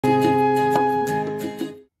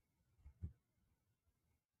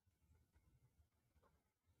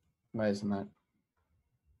Why isn't that?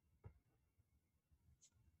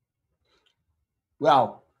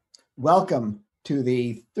 Well, welcome to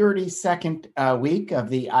the 32nd week of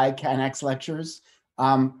the iCANX lectures.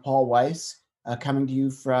 I'm Paul Weiss, coming to you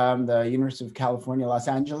from the University of California, Los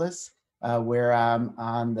Angeles, where I'm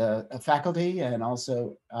on the faculty and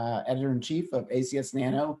also editor-in-chief of ACS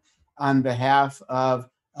Nano on behalf of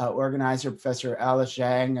organizer Professor Alice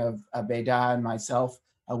Zhang of Beida and myself.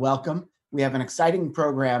 Welcome. We have an exciting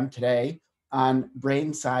program today on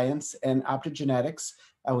brain science and optogenetics.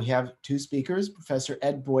 We have two speakers. Professor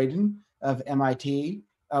Ed Boyden of MIT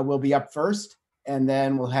will be up first, and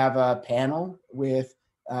then we'll have a panel with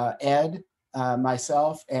Ed,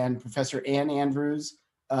 myself, and Professor Ann Andrews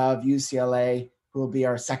of UCLA, who will be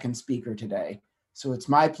our second speaker today. So it's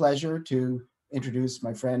my pleasure to introduce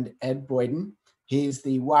my friend Ed Boyden. He's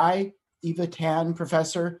the Y. Eva Tan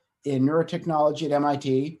Professor in Neurotechnology at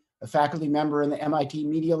MIT, a faculty member in the MIT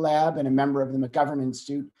Media Lab, and a member of the McGovern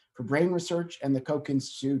Institute for Brain Research and the Koch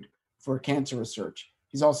Institute for Cancer Research.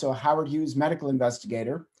 He's also a Howard Hughes medical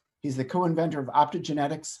investigator. He's the co-inventor of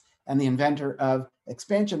optogenetics and the inventor of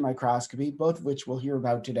expansion microscopy, both of which we'll hear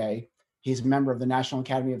about today. He's a member of the National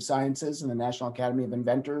Academy of Sciences and the National Academy of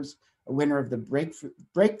Inventors, a winner of the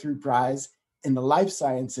Breakthrough Prize in the Life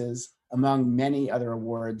Sciences, among many other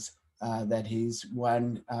awards that he's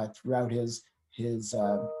won throughout his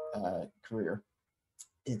career.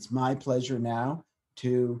 It's my pleasure now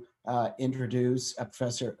to introduce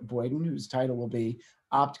Professor Boyden, whose title will be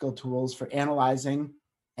Optical Tools for Analyzing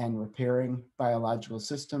and Repairing Biological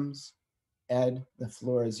Systems. Ed, the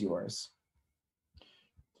floor is yours.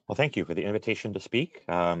 Well, thank you for the invitation to speak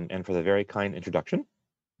and for the very kind introduction.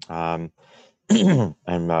 I'm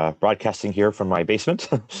broadcasting here from my basement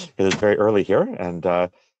because it's very early here, and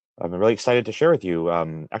I'm really excited to share with you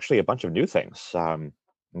actually a bunch of new things,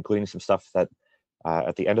 including some stuff that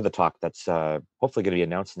at the end of the talk that's hopefully going to be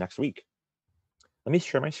announced next week. Let me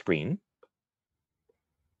share my screen.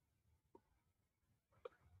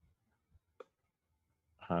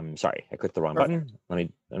 Sorry, I clicked the wrong button. Let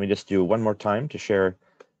me just do one more time to share.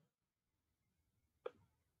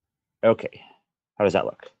 Okay, how does that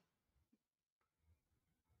look?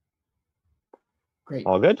 Great.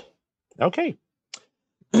 All good? Okay.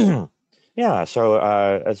 Yeah, so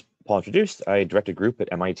as Paul introduced, I direct a group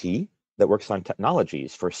at MIT that works on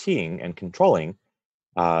technologies for seeing and controlling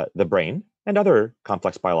the brain and other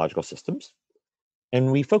complex biological systems.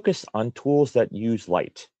 And we focus on tools that use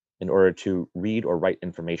light in order to read or write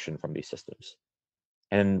information from these systems.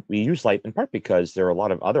 And we use light in part because there are a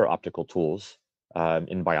lot of other optical tools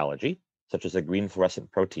in biology, such as a green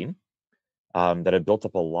fluorescent protein, that have built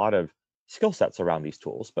up a lot of skill sets around these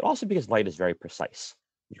tools, but also because light is very precise.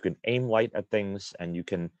 You can aim light at things and you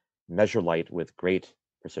can measure light with great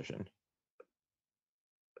precision.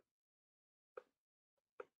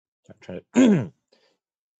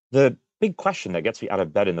 The big question that gets me out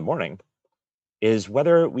of bed in the morning is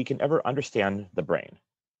whether we can ever understand the brain.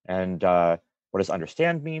 And what does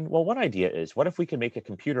understand mean? Well, one idea is, what if we can make a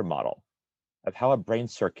computer model of how a brain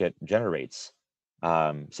circuit generates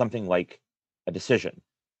something like a decision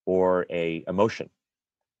or a emotion?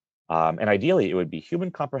 And ideally, it would be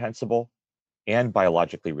human comprehensible and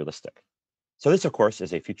biologically realistic. So this, of course,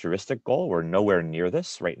 is a futuristic goal. We're nowhere near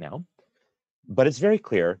this right now. But it's very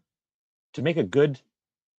clear, to make a good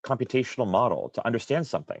computational model to understand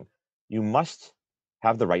something, you must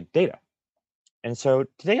have the right data. And so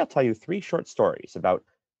today I'll tell you 3 short stories about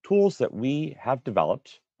tools that we have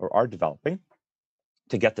developed or are developing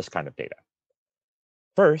to get this kind of data.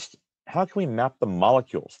 First, how can we map the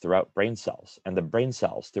molecules throughout brain cells and the brain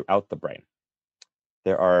cells throughout the brain?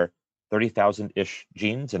 There are 30,000-ish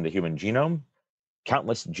genes in the human genome,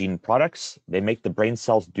 countless gene products. They make the brain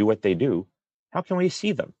cells do what they do. How can we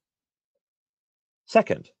see them?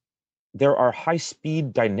 Second, there are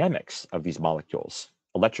high-speed dynamics of these molecules,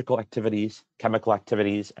 electrical activities, chemical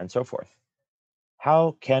activities, and so forth.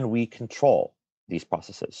 How can we control these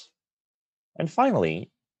processes? And finally,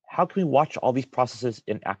 how can we watch all these processes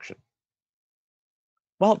in action?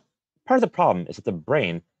 Well, part of the problem is that the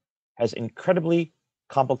brain has incredibly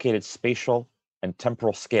complicated spatial and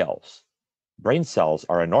temporal scales. Brain cells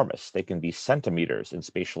are enormous. They can be centimeters in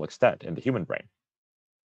spatial extent in the human brain.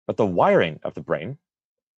 But the wiring of the brain,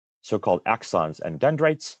 so-called axons and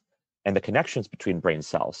dendrites, and the connections between brain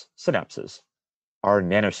cells, synapses, are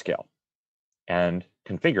nanoscale and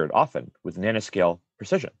configured often with nanoscale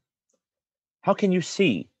precision. How can you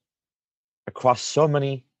see across so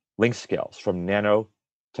many length scales from nano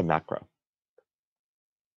to macro?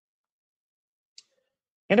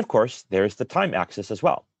 And of course, there's the time axis as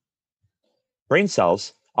well. Brain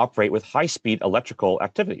cells operate with high-speed electrical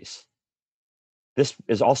activities. This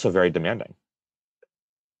is also very demanding.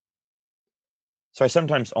 So I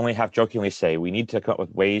sometimes only half jokingly say we need to come up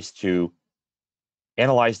with ways to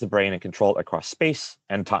analyze the brain and control it across space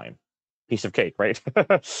and time. Piece of cake, right?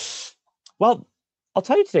 Well, I'll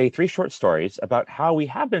tell you today 3 short stories about how we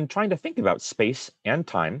have been trying to think about space and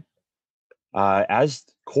time as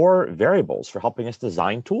core variables for helping us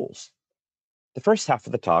design tools. The first half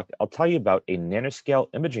of the talk, I'll tell you about a nanoscale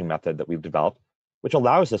imaging method that we've developed, which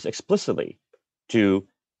allows us explicitly to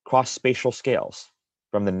cross spatial scales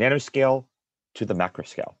from the nanoscale to the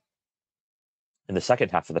macroscale. In the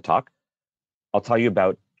second half of the talk, I'll tell you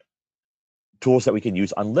about tools that we can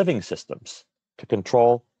use on living systems to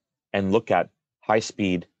control and look at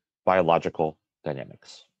high-speed biological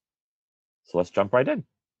dynamics. So let's jump right in.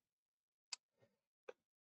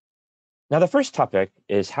 Now, the first topic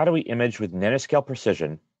is how do we image with nanoscale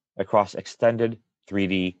precision across extended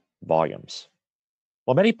 3D volumes?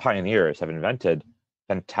 Well, many pioneers have invented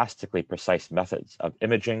fantastically precise methods of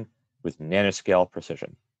imaging with nanoscale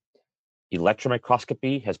precision. Electron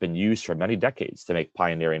microscopy has been used for many decades to make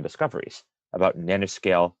pioneering discoveries about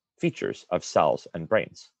nanoscale features of cells and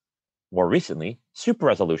brains. More recently,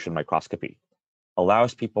 super-resolution microscopy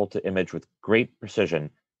allows people to image with great precision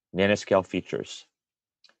nanoscale features.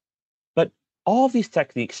 But all of these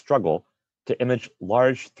techniques struggle to image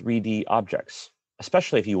large 3D objects,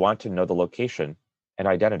 especially if you want to know the location and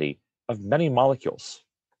identity of many molecules.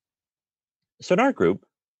 So in our group,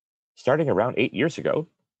 starting around 8 years ago,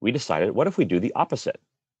 we decided, what if we do the opposite?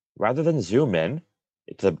 Rather than zoom in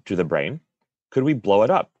to the brain, could we blow it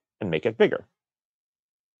up and make it bigger?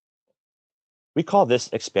 We call this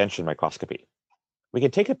expansion microscopy. We can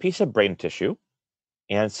take a piece of brain tissue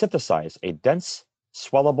and synthesize a dense,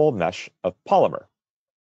 swellable mesh of polymer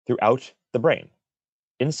throughout the brain,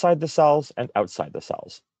 inside the cells and outside the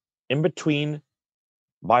cells, in between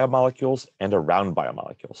biomolecules and around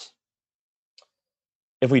biomolecules.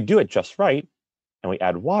 If we do it just right, and we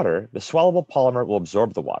add water, the swellable polymer will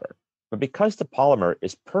absorb the water. But because the polymer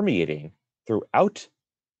is permeating throughout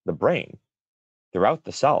the brain, throughout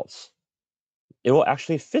the cells, it will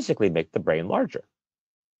actually physically make the brain larger.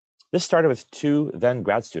 This started with 2 then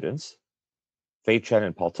grad students, Fei Chen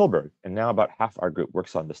and Paul Tilburg, and now about half our group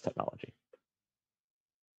works on this technology.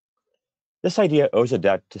 This idea owes a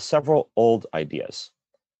debt to several old ideas.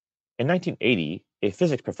 In 1980, a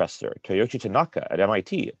physics professor, Toyoshi Tanaka at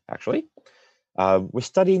MIT, actually, was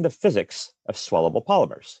studying the physics of swellable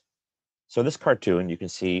polymers. So in this cartoon, you can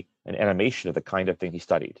see an animation of the kind of thing he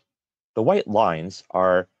studied. The white lines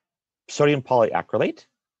are sodium polyacrylate,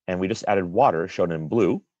 and we just added water, shown in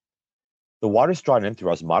blue. The water is drawn in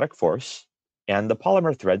through osmotic force, and the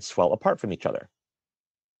polymer threads swell apart from each other.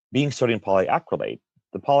 Being sodium polyacrylate,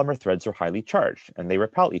 the polymer threads are highly charged, and they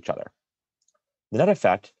repel each other. The net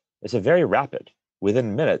effect is a very rapid,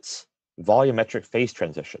 within minutes, volumetric phase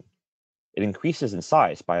transition. It increases in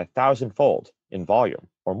size by 1,000-fold in volume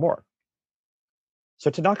or more. So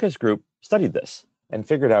Tanaka's group studied this and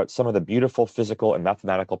figured out some of the beautiful physical and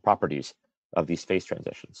mathematical properties of these phase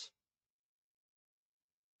transitions.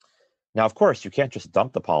 Now, of course, you can't just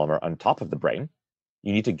dump the polymer on top of the brain.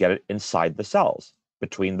 You need to get it inside the cells,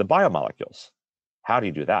 between the biomolecules. How do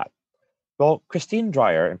you do that? Well, Christine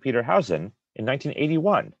Dreyer and Peter Hausen in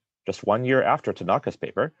 1981, just 1 year after Tanaka's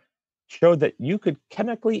paper, showed that you could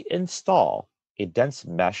chemically install a dense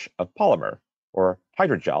mesh of polymer, or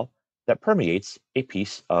hydrogel, that permeates a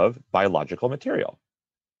piece of biological material.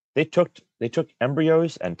 They took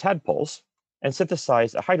embryos and tadpoles and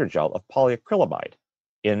synthesized a hydrogel of polyacrylamide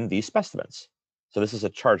in these specimens. So this is a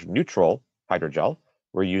charge-neutral hydrogel.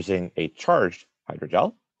 We're using a charged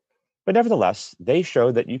hydrogel. But nevertheless, they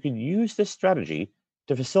showed that you could use this strategy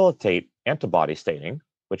to facilitate antibody staining,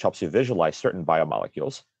 which helps you visualize certain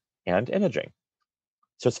biomolecules, and imaging.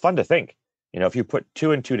 So it's fun to think, if you put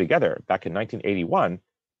 2 and 2 together back in 1981,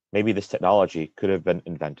 maybe this technology could have been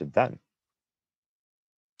invented then.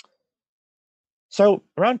 So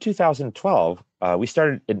around 2012, we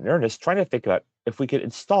started in earnest trying to think about if we could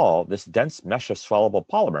install this dense mesh of swellable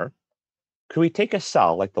polymer, could we take a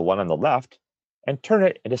cell like the one on the left and turn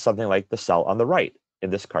it into something like the cell on the right in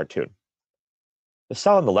this cartoon? The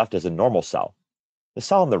cell on the left is a normal cell. The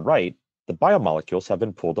cell on the right, the biomolecules have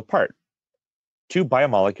been pulled apart. 2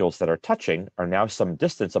 biomolecules that are touching are now some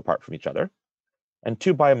distance apart from each other, and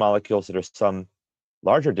 2 biomolecules that are some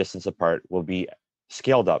larger distance apart will be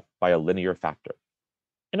scaled up by a linear factor.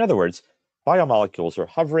 In other words, biomolecules are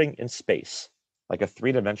hovering in space like a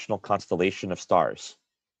 3-dimensional constellation of stars,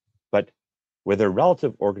 but with their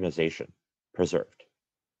relative organization preserved.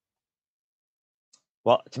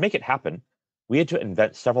 Well, to make it happen, we had to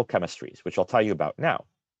invent several chemistries, which I'll tell you about now.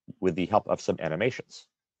 with the help of some animations.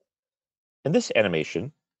 In this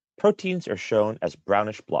animation, proteins are shown as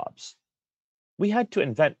brownish blobs. We had to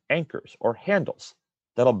invent anchors or handles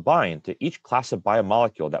that'll bind to each class of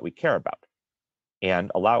biomolecule that we care about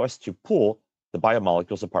and allow us to pull the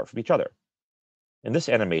biomolecules apart from each other. In this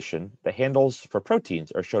animation, the handles for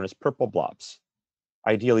proteins are shown as purple blobs.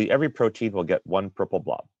 Ideally, every protein will get one purple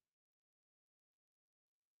blob.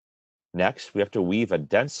 Next, we have to weave a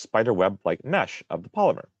dense spiderweb-like mesh of the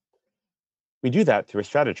polymer. We do that through a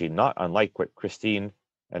strategy not unlike what Christine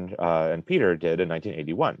and Peter did in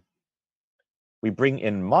 1981. We bring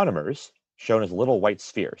in monomers, shown as little white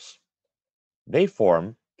spheres. They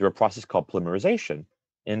form, through a process called polymerization,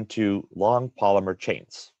 into long polymer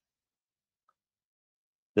chains.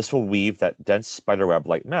 This will weave that dense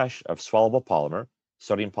spiderweb-like mesh of swallowable polymer,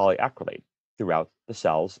 sodium polyacrylate, throughout the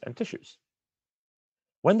cells and tissues.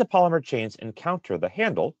 When the polymer chains encounter the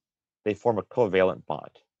handle, they form a covalent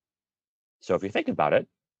bond. So if you think about it,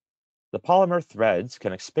 the polymer threads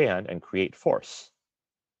can expand and create force.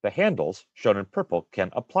 The handles, shown in purple, can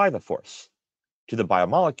apply the force to the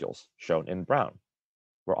biomolecules, shown in brown.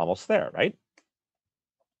 We're almost there, right?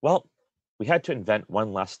 Well, we had to invent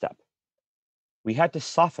one last step. We had to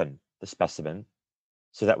soften the specimen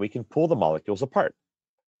so that we can pull the molecules apart.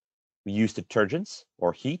 We use detergents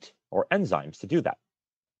or heat or enzymes to do that.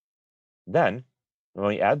 Then, when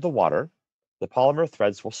we add the water, the polymer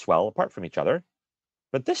threads will swell apart from each other,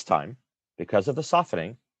 but this time, because of the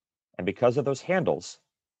softening and because of those handles,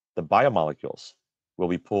 the biomolecules will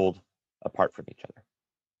be pulled apart from each other,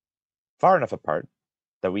 far enough apart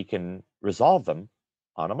that we can resolve them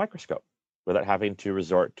on a microscope without having to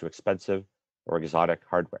resort to expensive or exotic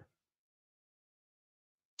hardware.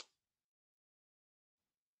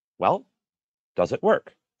 Well, does it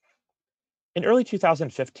work? In early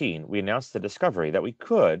 2015, we announced the discovery that we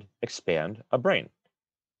could expand a brain.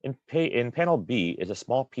 In panel B is a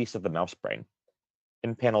small piece of the mouse brain.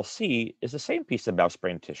 In panel C is the same piece of mouse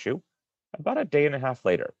brain tissue. About a day and a half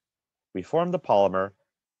later, we formed the polymer,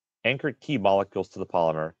 anchored key molecules to the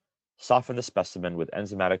polymer, softened the specimen with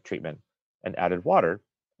enzymatic treatment, and added water,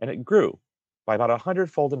 and it grew by about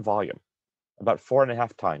 100-fold in volume, about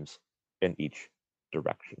 4.5 times in each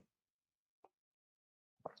direction.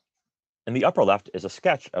 In the upper left is a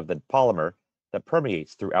sketch of the polymer that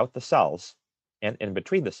permeates throughout the cells and in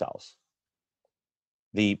between the cells.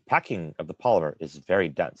 The packing of the polymer is very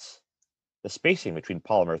dense. The spacing between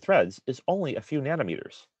polymer threads is only a few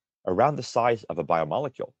nanometers, around the size of a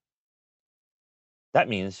biomolecule. That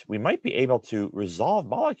means we might be able to resolve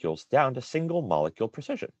molecules down to single molecule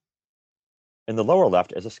precision. In the lower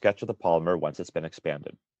left is a sketch of the polymer once it's been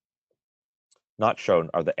expanded. Not shown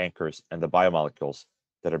are the anchors and the biomolecules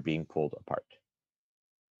that are being pulled apart.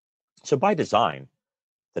 So by design,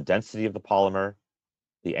 the density of the polymer,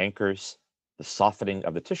 the anchors, the softening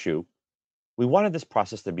of the tissue, we wanted this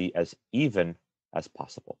process to be as even as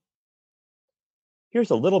possible.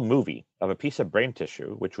 Here's a little movie of a piece of brain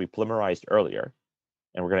tissue, which we polymerized earlier,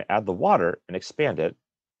 and we're going to add the water and expand it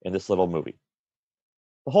in this little movie.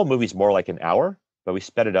 The whole movie's more like an hour, but we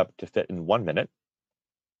sped it up to fit in 1 minute.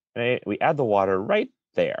 And we add the water right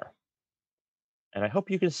there. And I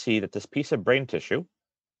hope you can see that this piece of brain tissue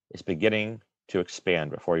is beginning to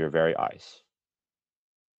expand before your very eyes.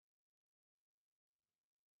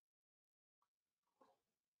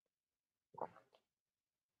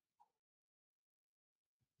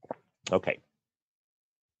 Okay.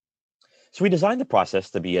 So we designed the process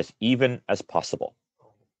to be as even as possible.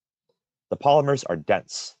 The polymers are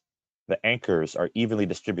dense. The anchors are evenly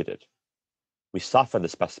distributed. We soften the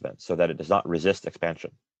specimen so that it does not resist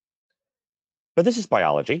expansion. But this is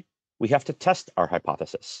biology. We have to test our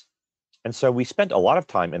hypothesis. And so we spent a lot of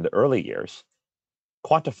time in the early years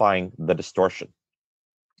quantifying the distortion.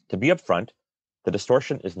 To be upfront, the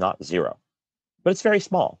distortion is not zero, but it's very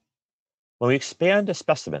small. When we expand a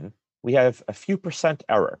specimen, we have a few %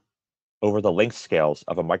 error over the length scales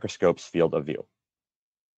of a microscope's field of view.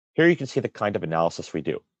 Here you can see the kind of analysis we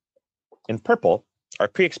do. In purple are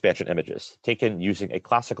pre-expansion images taken using a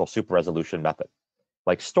classical super-resolution method,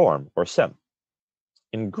 like STORM or SIM.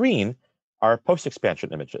 In green are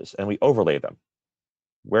post-expansion images, and we overlay them.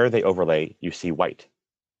 Where they overlay, you see white.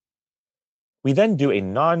 We then do a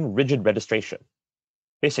non-rigid registration.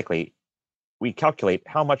 Basically, we calculate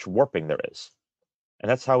how much warping there is. And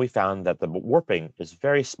that's how we found that the warping is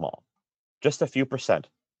very small, just a few %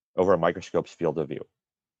 over a microscope's field of view.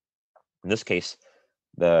 In this case,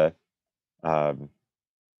 the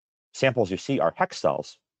samples you see are hex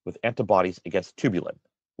cells with antibodies against tubulin,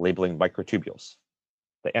 labeling microtubules.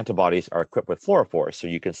 The antibodies are equipped with fluorophores, so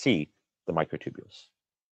you can see the microtubules.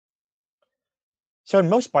 So in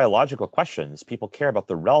most biological questions, people care about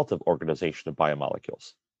the relative organization of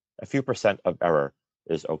biomolecules. A few percent of error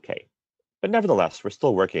is okay. But nevertheless, we're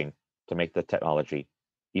still working to make the technology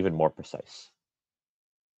even more precise.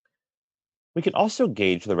 We can also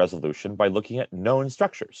gauge the resolution by looking at known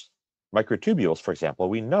structures. Microtubules, for example,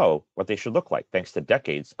 we know what they should look like thanks to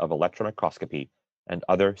decades of electron microscopy and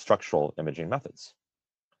other structural imaging methods.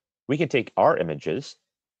 We can take our images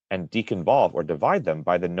and deconvolve or divide them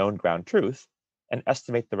by the known ground truth and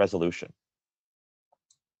estimate the resolution.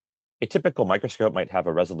 A typical microscope might have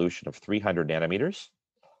a resolution of 300 nanometers.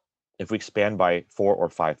 If we expand by 4 or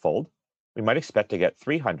 5-fold, we might expect to get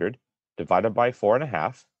 300 divided by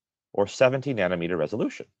 4.5 or 70 nanometer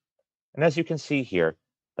resolution. And as you can see here,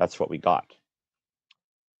 that's what we got.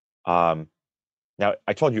 Now,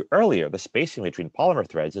 I told you earlier, the spacing between polymer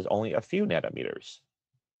threads is only a few nanometers.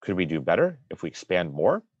 Could we do better if we expand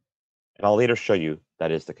more? And I'll later show you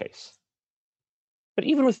that is the case. But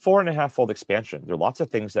even with 4.5-fold expansion, there are lots of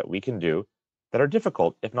things that we can do that are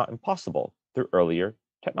difficult, if not impossible, through earlier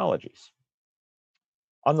technologies.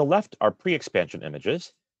 On the left are pre-expansion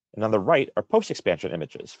images, and on the right are post-expansion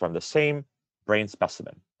images from the same brain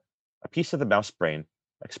specimen, a piece of the mouse brain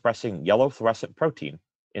expressing yellow fluorescent protein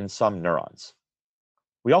in some neurons.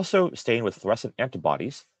 We also stain with fluorescent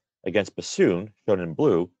antibodies against bassoon, shown in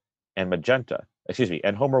blue, and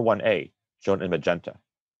and Homer 1A, shown in magenta.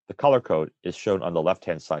 The color code is shown on the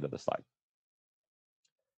left-hand side of the slide.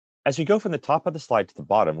 As we go from the top of the slide to the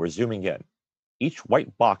bottom, we're zooming in. Each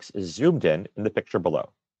white box is zoomed in the picture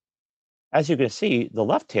below. As you can see, the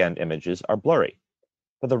left-hand images are blurry,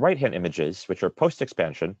 but the right-hand images, which are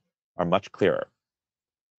post-expansion, are much clearer.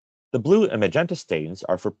 The blue and magenta stains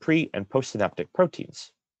are for pre- and postsynaptic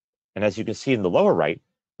proteins. And as you can see in the lower right,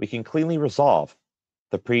 we can cleanly resolve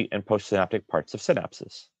the pre- and postsynaptic parts of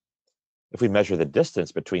synapses. If we measure the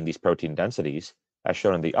distance between these protein densities, as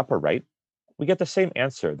shown in the upper right, we get the same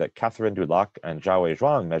answer that Catherine Dulac and Zhaowei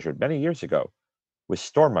Zhuang measured many years ago with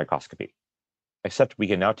storm microscopy, except we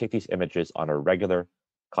can now take these images on a regular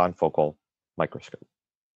confocal microscope.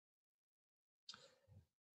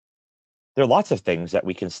 There are lots of things that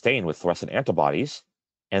we can stain with fluorescent antibodies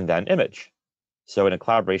and then image. So in a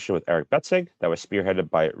collaboration with Eric Betzig that was spearheaded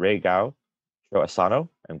by Rei Gao, Sho Asano,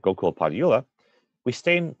 and Gokul Padula, we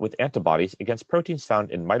stain with antibodies against proteins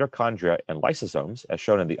found in mitochondria and lysosomes, as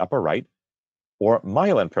shown in the upper right, or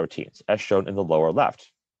myelin proteins, as shown in the lower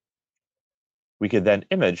left. We can then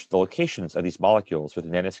image the locations of these molecules with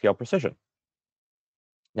nanoscale precision.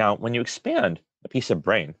 Now, when you expand a piece of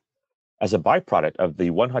brain as a byproduct of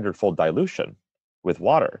the 100-fold dilution with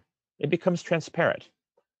water, it becomes transparent.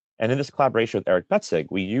 And in this collaboration with Eric Betzig,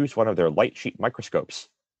 we use one of their light sheet microscopes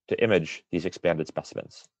to image these expanded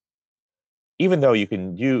specimens. Even though you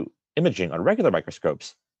can do imaging on regular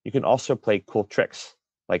microscopes, you can also play cool tricks,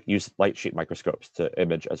 like use light sheet microscopes to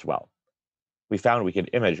image as well. We found we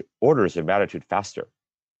could image orders of magnitude faster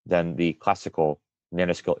than the classical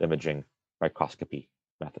nanoscale imaging microscopy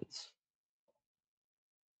methods.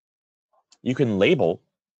 You can label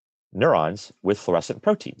neurons with fluorescent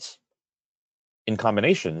proteins. In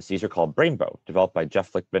combinations, these are called Brainbow, developed by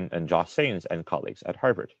Jeff Lichtman and Josh Sains and colleagues at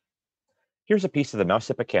Harvard. Here's a piece of the mouse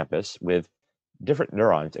hippocampus with different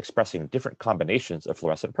neurons expressing different combinations of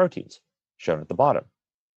fluorescent proteins, shown at the bottom.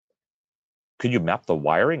 Could you map the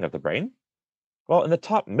wiring of the brain? Well, in the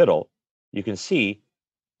top middle, you can see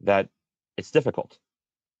that it's difficult.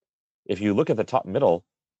 If you look at the top middle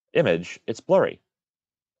image, it's blurry.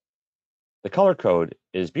 The color code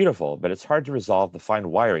is beautiful, but it's hard to resolve the fine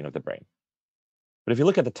wiring of the brain. But if you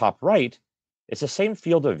look at the top right, it's the same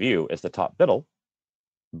field of view as the top middle,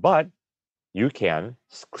 but you can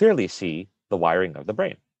clearly see the wiring of the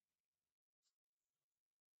brain.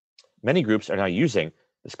 Many groups are now using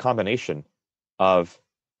this combination of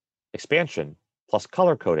expansion plus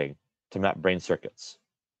color coding to map brain circuits.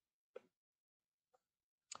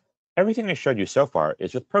 Everything I showed you so far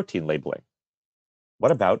is with protein labeling.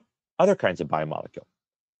 What about other kinds of biomolecule?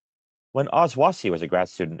 When Oz Wassi was a grad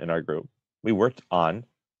student in our group, we worked on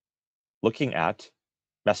looking at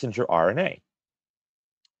messenger RNA.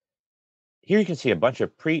 Here you can see a bunch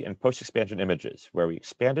of pre- and post-expansion images where we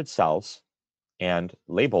expanded cells and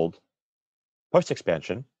labeled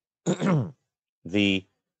post-expansion the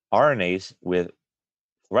RNAs with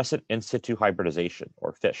fluorescent in situ hybridization,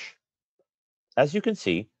 or FISH. As you can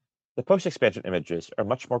see, the post-expansion images are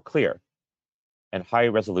much more clear and high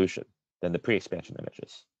resolution than the pre-expansion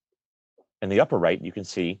images. In the upper right, you can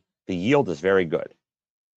see the yield is very good.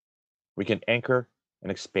 We can anchor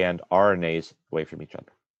and expand RNAs away from each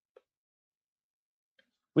other.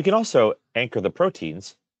 We can also anchor the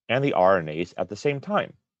proteins and the RNAs at the same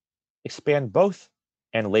time, expand both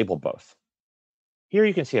and label both. Here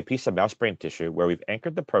you can see a piece of mouse brain tissue where we've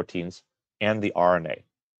anchored the proteins and the RNA.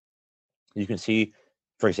 You can see,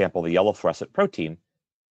 for example, the yellow fluorescent protein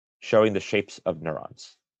showing the shapes of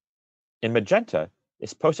neurons. In magenta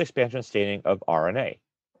is post-expansion staining of RNA,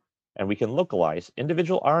 and we can localize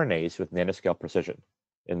individual RNAs with nanoscale precision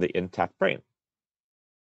in the intact brain.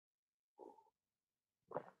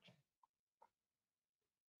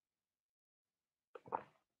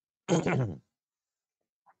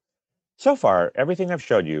 So far, everything I've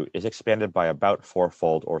showed you is expanded by about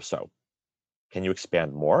 4-fold or so. Can you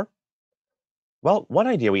expand more? Well, one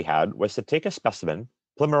idea we had was to take a specimen,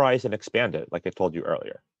 polymerize and expand it, like I told you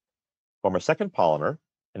earlier. Form a second polymer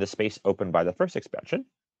in the space opened by the first expansion,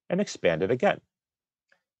 and expand it again.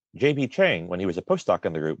 J.B. Chang, when he was a postdoc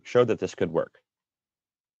in the group, showed that this could work.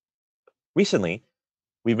 Recently,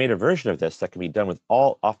 we made a version of this that can be done with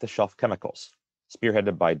all off-the-shelf chemicals,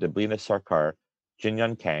 spearheaded by Deblina Sarkar,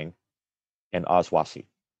 Jinyun Kang, and Oswasi.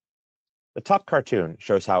 The top cartoon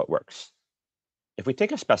shows how it works. If we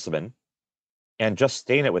take a specimen and just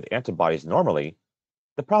stain it with antibodies normally,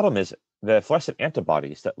 the problem is the fluorescent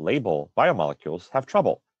antibodies that label biomolecules have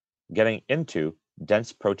trouble getting into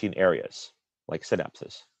dense protein areas, like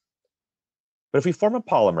synapses. But if we form a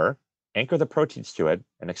polymer, anchor the proteins to it,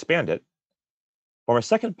 and expand it, form a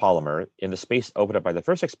second polymer in the space opened up by the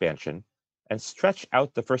first expansion, and stretch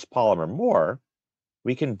out the first polymer more,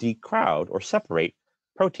 we can decrowd or separate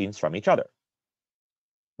proteins from each other.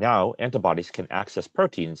 Now, antibodies can access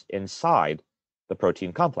proteins inside the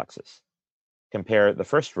protein complexes. Compare the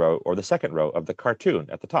first row or the second row of the cartoon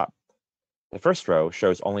at the top. The first row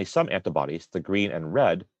shows only some antibodies, the green and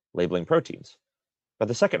red, labeling proteins. But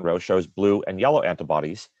the second row shows blue and yellow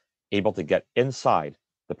antibodies able to get inside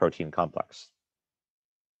the protein complex.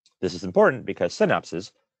 This is important because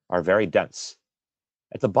synapses are very dense.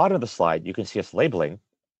 At the bottom of the slide, you can see us labeling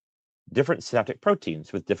different synaptic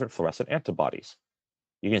proteins with different fluorescent antibodies.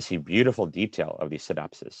 You can see beautiful detail of these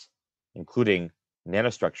synapses, including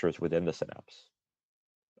nanostructures within the synapse.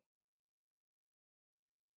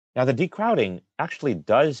 Now, the decrowding actually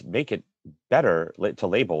does make it better to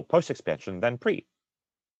label post-expansion than pre.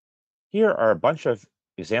 Here are a bunch of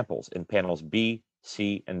examples in panels B,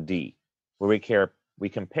 C, and D, where we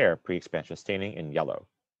compare pre-expansion staining in yellow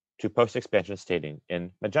to post-expansion staining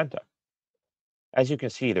in magenta. As you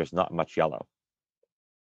can see, there's not much yellow.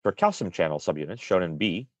 For calcium channel subunits shown in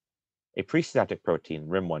B, a presynaptic protein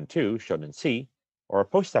RIM12 shown in C, or a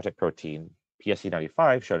postsynaptic protein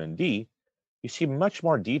PSE95 shown in D, you see much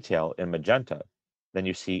more detail in magenta than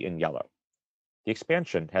you see in yellow. The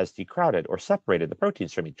expansion has decrowded or separated the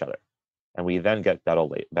proteins from each other, and we then get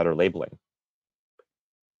better labeling.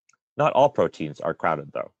 Not all proteins are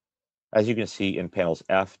crowded, though. As you can see in panels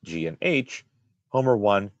F, G, and H, Homer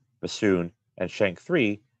 1, Bassoon, and Schenck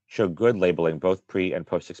 3 show good labeling both pre and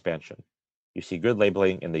post-expansion. You see good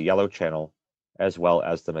labeling in the yellow channel as well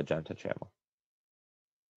as the magenta channel.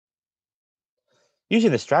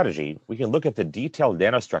 Using this strategy, we can look at the detailed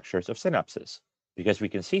nanostructures of synapses because we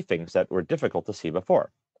can see things that were difficult to see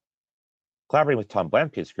before. Collaborating with Tom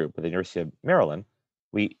Blanpied's group at the University of Maryland,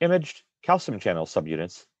 we imaged calcium channel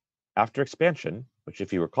subunits after expansion, which,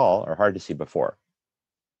 if you recall, are hard to see before.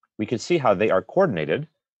 We can see how they are coordinated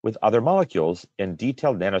with other molecules in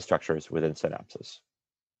detailed nanostructures within synapses.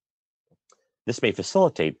 This may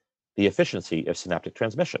facilitate the efficiency of synaptic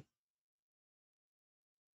transmission.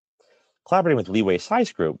 Collaborating with Li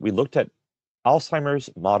Wei-Cai's group, we looked at Alzheimer's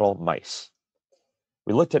model mice.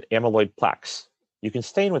 We looked at amyloid plaques. You can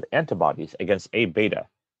stain with antibodies against A-beta,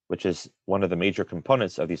 which is one of the major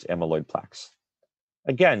components of these amyloid plaques.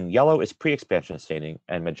 Again, yellow is pre-expansion staining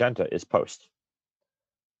and magenta is post.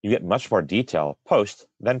 You get much more detail post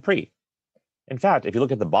than pre. In fact, if you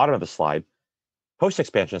look at the bottom of the slide,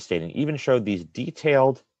 post-expansion staining even showed these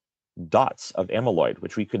detailed dots of amyloid,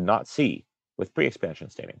 which we could not see with pre-expansion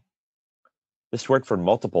staining. This worked for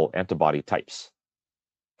multiple antibody types.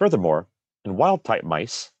 Furthermore, in wild-type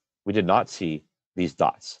mice, we did not see these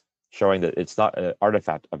dots, showing that it's not an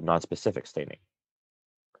artifact of nonspecific staining.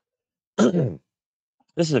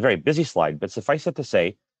 This is a very busy slide, but suffice it to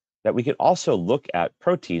say that we can also look at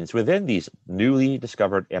proteins within these newly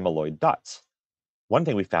discovered amyloid dots. One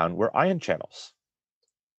thing we found were ion channels.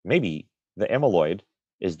 Maybe the amyloid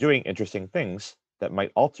is doing interesting things that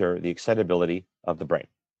might alter the excitability of the brain.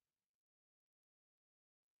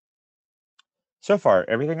 So far,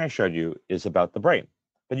 everything I showed you is about the brain,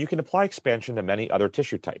 but you can apply expansion to many other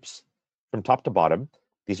tissue types. From top to bottom,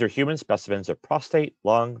 these are human specimens of prostate,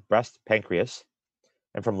 lung, breast, pancreas,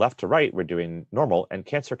 and from left to right, we're doing normal and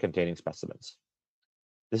cancer-containing specimens.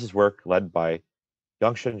 This is work led by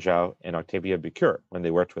Yongshen Zhao and Octavia Bucure when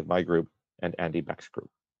they worked with my group and Andy Beck's group.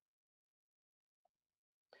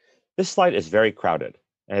 This slide is very crowded,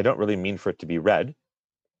 and I don't really mean for it to be read,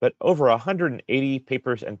 but over 180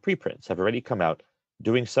 papers and preprints have already come out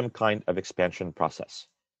doing some kind of expansion process.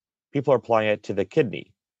 People are applying it to the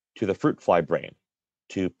kidney, to the fruit fly brain,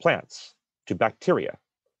 to plants, to bacteria,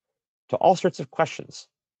 to all sorts of questions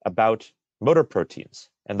about motor proteins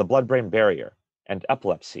and the blood-brain barrier and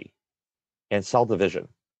epilepsy and cell division.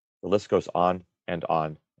 The list goes on and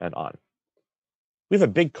on and on. We have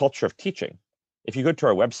a big culture of teaching. If you go to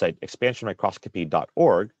our website,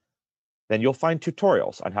 expansionmicroscopy.org, then you'll find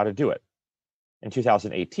tutorials on how to do it. In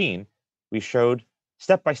 2018, we showed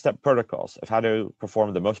step-by-step protocols of how to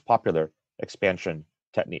perform the most popular expansion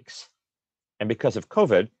techniques. And because of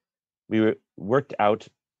COVID, we worked out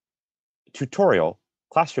tutorial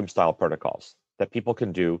classroom-style protocols that people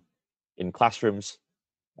can do in classrooms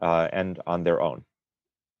and on their own.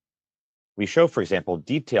 We show, for example,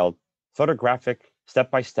 detailed photographic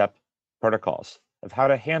step-by-step protocols of how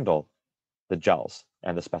to handle the gels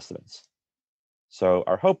and the specimens. So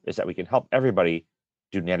our hope is that we can help everybody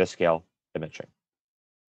do nanoscale imaging.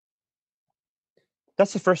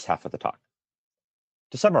 That's the first half of the talk.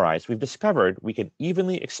 To summarize, we've discovered we can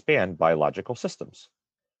evenly expand biological systems.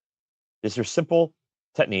 These are simple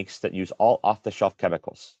techniques that use all off-the-shelf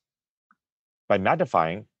chemicals. By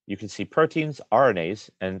magnifying, you can see proteins, RNAs,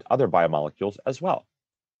 and other biomolecules as well.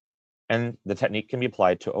 And the technique can be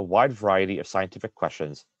applied to a wide variety of scientific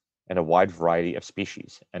questions and a wide variety of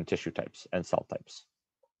species and tissue types and cell types.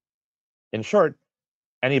 In short,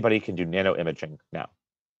 anybody can do nanoimaging now.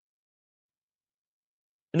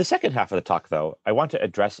 In the second half of the talk, though, I want to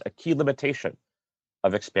address a key limitation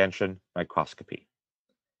of expansion microscopy.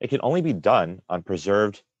 It can only be done on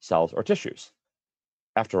preserved cells or tissues.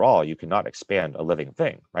 After all, you cannot expand a living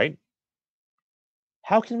thing, right?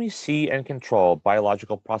 How can we see and control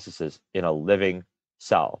biological processes in a living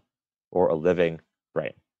cell or a living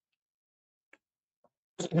brain?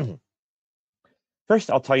 First,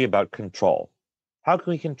 I'll tell you about control. How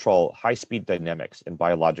can we control high-speed dynamics in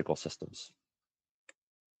biological systems?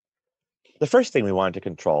 The first thing we wanted to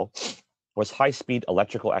control was high-speed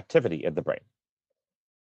electrical activity in the brain.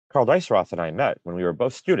 Carl Deisseroth and I met when we were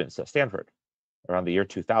both students at Stanford around the year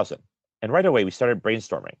 2000, and right away we started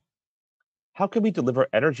brainstorming. How can we deliver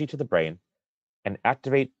energy to the brain and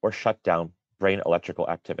activate or shut down brain electrical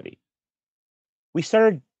activity? We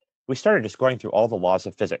started just going through all the laws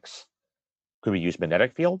of physics. Could we use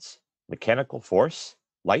magnetic fields, mechanical force,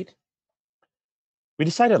 light? We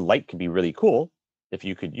decided light could be really cool if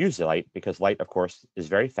you could use light, because light, of course, is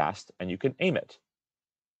very fast and you can aim it.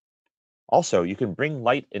 Also, you can bring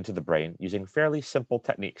light into the brain using fairly simple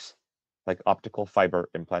techniques like optical fiber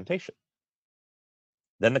implantation.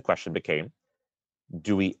 Then the question became,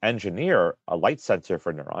 do we engineer a light sensor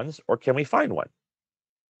for neurons, or can we find one?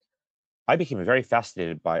 I became very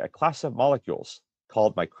fascinated by a class of molecules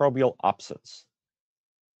called microbial opsins.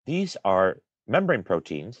 These are membrane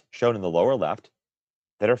proteins, shown in the lower left,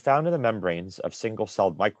 that are found in the membranes of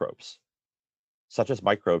single-celled microbes, such as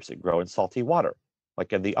microbes that grow in salty water,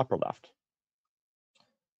 like in the upper left.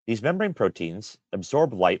 These membrane proteins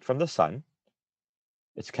absorb light from the sun.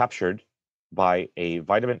 It's captured by a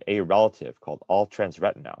vitamin A relative called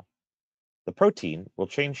all-trans-retinal. The protein will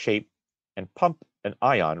change shape and pump an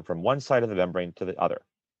ion from one side of the membrane to the other.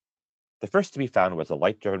 The first to be found was a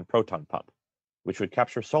light-driven proton pump, which would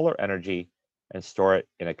capture solar energy and store it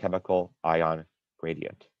in a chemical ion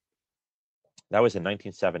gradient. That was in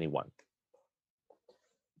 1971.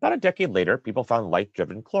 About a decade later, people found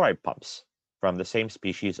light-driven chloride pumps from the same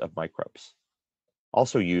species of microbes,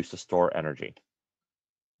 also used to store energy.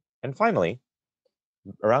 And finally,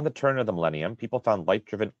 around the turn of the millennium, people found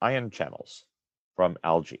light-driven ion channels from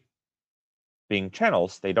algae. Being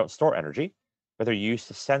channels, they don't store energy, but they're used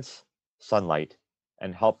to sense sunlight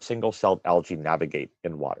and help single-celled algae navigate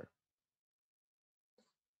in water.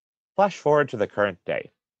 Flash forward to the current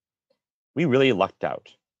day. We really lucked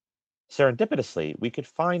out. Serendipitously, we could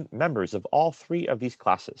find members of all three of these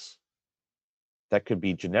classes that could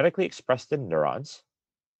be genetically expressed in neurons.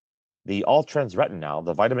 The all-trans-retinal,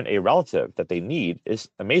 the vitamin A relative that they need, is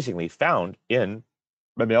amazingly found in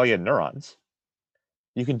mammalian neurons.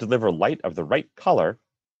 You can deliver light of the right color,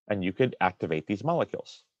 and you could activate these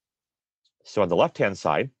molecules. So on the left-hand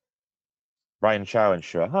side, Brian Chow and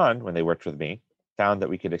Xue Han, when they worked with me, found that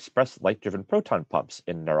we could express light-driven proton pumps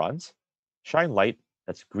in neurons, shine light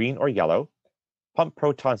that's green or yellow, pump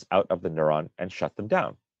protons out of the neuron, and shut them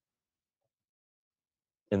down.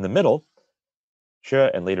 In the middle,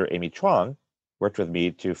 Xue and later Amy Chuang worked with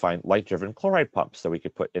me to find light-driven chloride pumps that we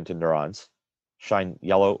could put into neurons, shine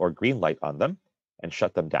yellow or green light on them, and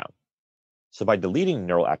shut them down. So by deleting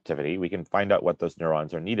neural activity, we can find out what those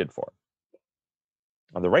neurons are needed for.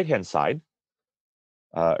 On the right-hand side,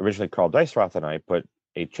 originally Carl Dijkstra and I put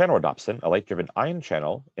a channel rhodopsin, a light-driven ion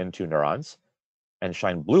channel, into neurons and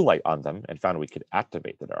shine blue light on them and found we could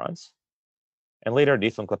activate the neurons. And later,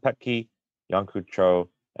 Nathan Klepetke, Yongku Cho,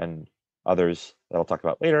 and others that I'll talk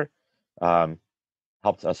about later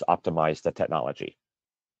helped us optimize the technology.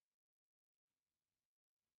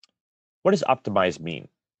 What does optimize mean?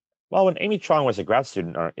 Well, when Amy Chong was a grad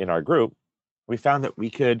student in our group, we found that we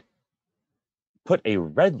could put a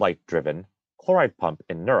red light-driven chloride pump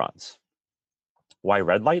in neurons. Why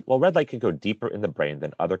red light? Well, red light can go deeper in the brain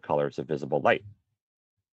than other colors of visible light.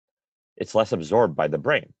 It's less absorbed by the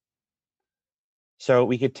brain. So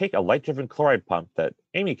we could take a light-driven chloride pump that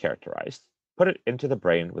Amy characterized, put it into the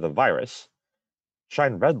brain with a virus,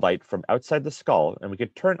 shine red light from outside the skull, and we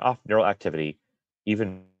could turn off neural activity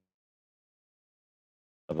even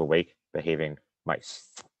of awake behaving mice.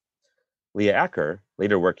 Leah Acker,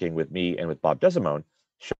 later working with me and with Bob Desimone,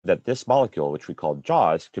 showed that this molecule, which we call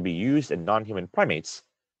JAWS, could be used in non-human primates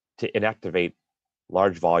to inactivate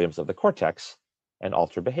large volumes of the cortex and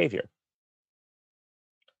alter behavior.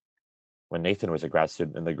 When Nathan was a grad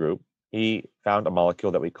student in the group, he found a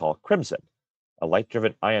molecule that we call crimson, a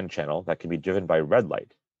light-driven ion channel that can be driven by red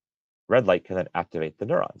light. Red light can then activate the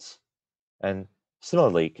neurons, and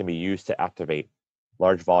similarly can be used to activate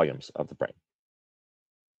large volumes of the brain.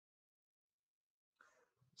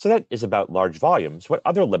 So that is about large volumes. What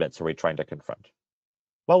other limits are we trying to confront?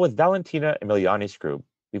 Well, with Valentina Emiliani's group,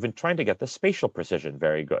 we've been trying to get the spatial precision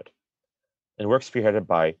very good. In work spearheaded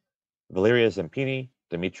by Valeria Zampini,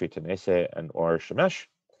 Dimitri Tenese, and Or Shemesh,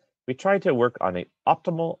 we tried to work on an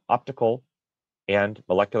optimal optical and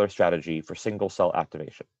molecular strategy for single-cell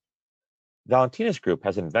activation. Valentina's group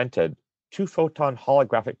has invented 2-photon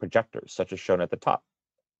holographic projectors, such as shown at the top.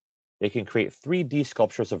 They can create 3D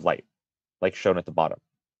sculptures of light, like shown at the bottom.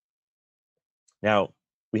 Now,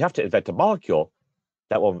 we have to invent a molecule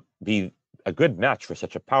that will be a good match for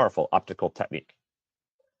such a powerful optical technique.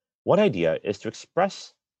 One idea is to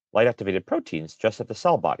express light-activated proteins just at the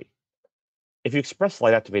cell body. If you express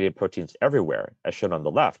light-activated proteins everywhere, as shown on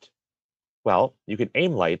the left, well, you can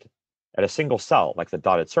aim light at a single cell, like the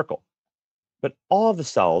dotted circle. But all of the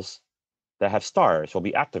cells that have stars will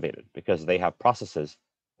be activated because they have processes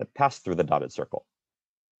that pass through the dotted circle.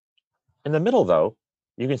 In the middle, though,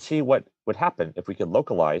 you can see what would happen if we could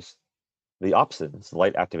localize the opsins, the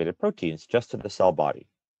light-activated proteins, just to the cell body.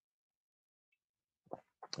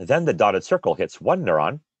 Then the dotted circle hits one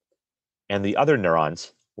neuron, and the other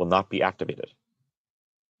neurons will not be activated.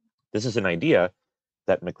 This is an idea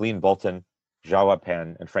that McLean Bolton, Zhao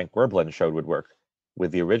Pan, and Frank Werblin showed would work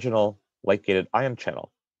with the original light-gated ion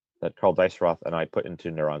channel that Carl Dijkstra and I put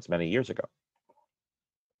into neurons many years ago.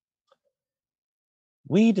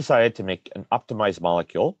 We decided to make an optimized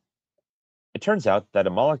molecule. It turns out that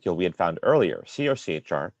a molecule we had found earlier,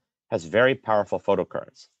 COCHR, has very powerful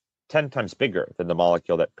photocurrents, 10 times bigger than the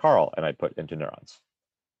molecule that Carl and I put into neurons.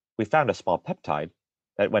 We found a small peptide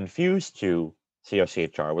that when fused to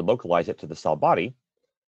COCHR would localize it to the cell body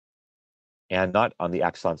and not on the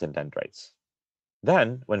axons and dendrites.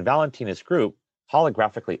 Then, when Valentina's group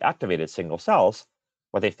holographically activated single cells,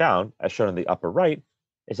 what they found, as shown in the upper right,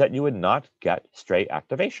 is that you would not get stray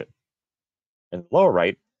activation. In the lower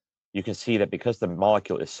right, you can see that because the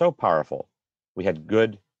molecule is so powerful, we had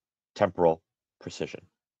good temporal precision.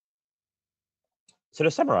 So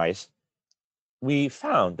to summarize, we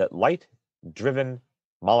found that light-driven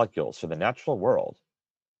molecules for the natural world,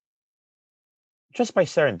 just by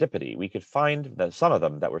serendipity, we could find that some of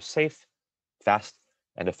them that were safe, fast,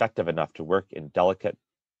 and effective enough to work in delicate,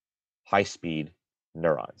 high-speed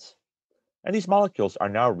neurons. And these molecules are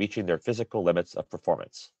now reaching their physical limits of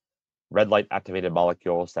performance. Red light activated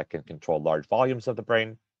molecules that can control large volumes of the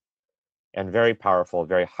brain, and very powerful,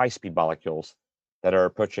 very high-speed molecules that are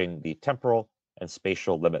approaching the temporal and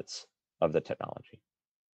spatial limits of the technology.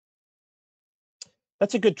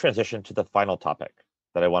 That's a good transition to the final topic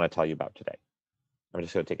that I want to tell you about today. I'm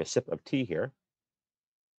just going to take a sip of tea here.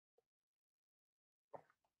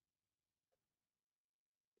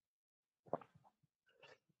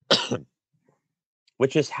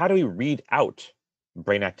 Which is, how do we read out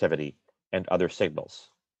brain activity and other signals?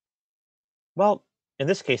 Well, in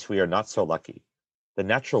this case, we are not so lucky. The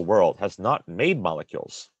natural world has not made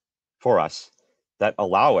molecules for us that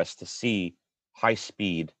allow us to see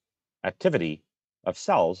high-speed activity of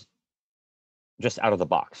cells just out of the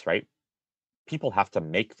box, right? People have to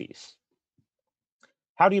make these.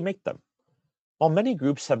 How do you make them? while many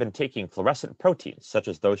groups have been taking fluorescent proteins, such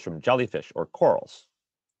as those from jellyfish or corals,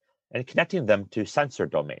 and connecting them to sensor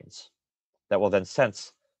domains that will then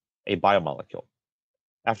sense a biomolecule.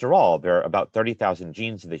 After all, there are about 30,000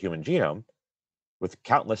 genes in the human genome with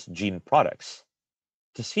countless gene products.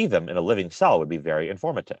 To see them in a living cell would be very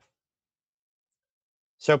informative.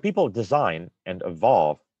 So people design and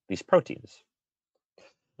evolve these proteins.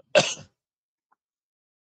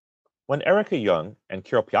 When Erica Young and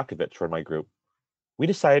Kirill Pyakovich were in my group, we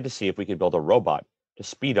decided to see if we could build a robot to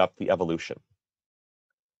speed up the evolution.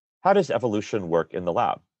 How does evolution work in the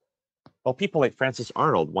lab? Well, people like Francis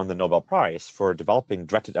Arnold won the Nobel Prize for developing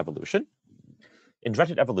directed evolution. In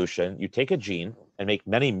directed evolution, you take a gene and make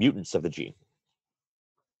many mutants of the gene.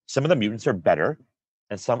 Some of the mutants are better,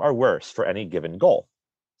 and some are worse for any given goal.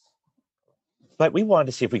 But we wanted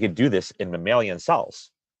to see if we could do this in mammalian cells,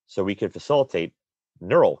 so we could facilitate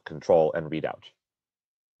neural control and readout.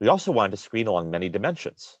 We also wanted to screen along many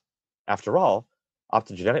dimensions. After all,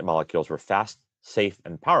 optogenetic molecules were fast, safe,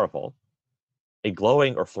 and powerful. A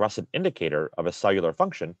glowing or fluorescent indicator of a cellular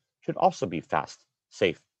function should also be fast,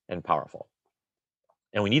 safe, and powerful.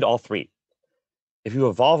 And we need all three. If you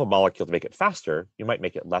evolve a molecule to make it faster, you might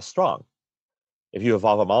make it less strong. If you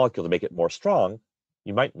evolve a molecule to make it more strong,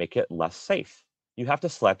 you might make it less safe. You have to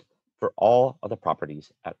select for all of the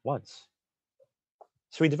properties at once.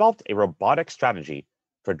 So we developed a robotic strategy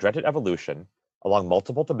for directed evolution along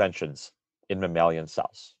multiple dimensions in mammalian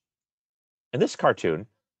cells. In this cartoon,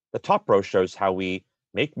 the top row shows how we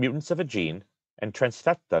make mutants of a gene and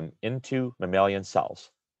transfect them into mammalian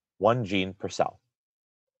cells, one gene per cell.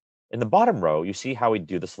 In the bottom row, you see how we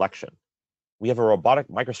do the selection. We have a robotic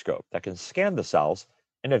microscope that can scan the cells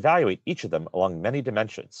and evaluate each of them along many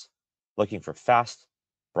dimensions, looking for fast,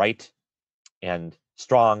 bright, and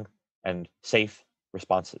strong and safe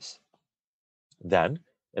responses. Then,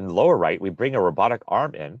 in the lower right, we bring a robotic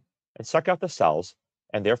arm in and suck out the cells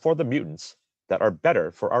and therefore the mutants that are better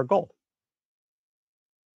for our goal.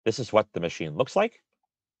 This is what the machine looks like,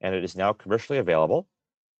 and it is now commercially available,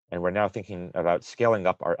 and we're now thinking about scaling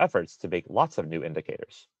up our efforts to make lots of new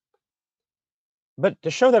indicators. But to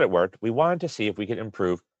show that it worked, we wanted to see if we could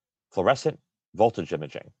improve fluorescent voltage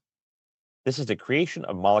imaging. This is the creation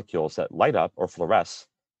of molecules that light up or fluoresce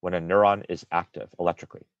when a neuron is active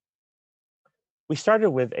electrically. We started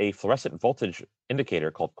with a fluorescent voltage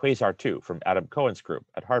indicator called Quasar-2 from Adam Cohen's group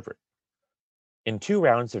at Harvard. In 2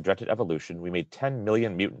 rounds of directed evolution, we made 10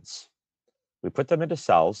 million mutants. We put them into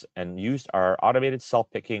cells and used our automated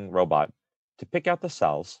cell-picking robot to pick out the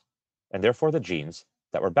cells, and therefore the genes,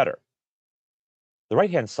 that were better. The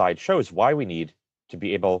right-hand side shows why we need to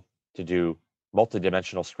be able to do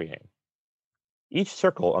multidimensional screening. Each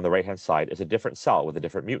circle on the right-hand side is a different cell with a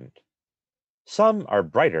different mutant. Some are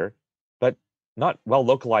brighter, but not well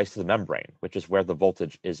localized to the membrane, which is where the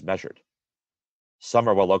voltage is measured. Some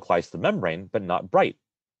are well localized to the membrane, but not bright,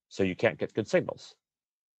 so you can't get good signals.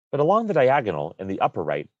 But along the diagonal in the upper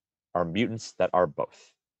right are mutants that are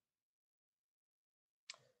both.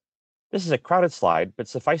 This is a crowded slide, but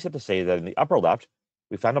suffice it to say that in the upper left,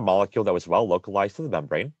 we found a molecule that was well localized to the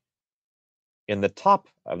membrane. In the top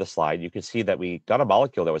of the slide, you can see that we got a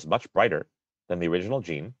molecule that was much brighter than the original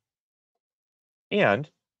gene. And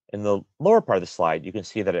in the lower part of the slide, you can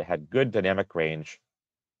see that it had good dynamic range,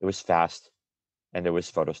 it was fast, and it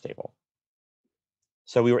was photostable.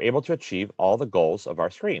 So we were able to achieve all the goals of our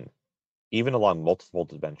screen, even along multiple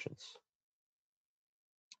dimensions.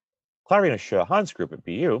 Clarion Shahan's group at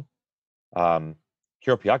BU,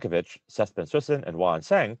 Kirill Pyakovich, Seth Ben-Swisson, and Juan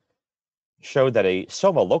Seng showed that a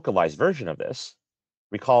soma-localized version of this,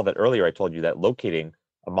 recall that earlier I told you that locating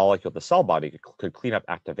a molecule of the cell body could clean up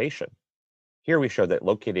activation. Here we showed that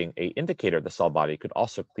locating an indicator of the cell body could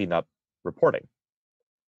also clean up reporting.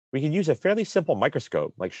 We can use a fairly simple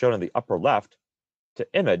microscope, like shown in the upper left, to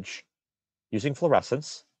image, using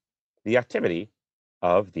fluorescence, the activity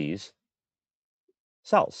of these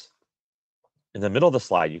cells. In the middle of the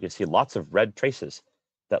slide, you can see lots of red traces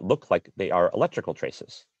that look like they are electrical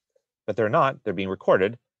traces, but they're not. They're being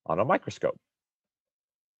recorded on a microscope.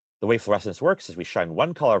 The way fluorescence works is we shine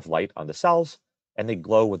one color of light on the cells, and they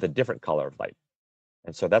glow with a different color of light.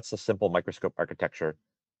 And so that's the simple microscope architecture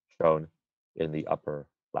shown in the upper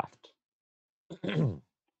left.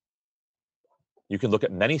 You can look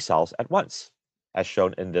at many cells at once, as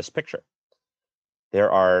shown in this picture.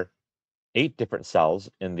 There are 8 different cells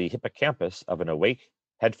in the hippocampus of an awake,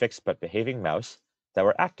 head-fixed but behaving mouse that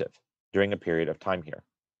were active during a period of time here.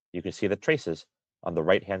 You can see the traces on the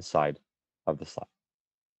right-hand side of the slide.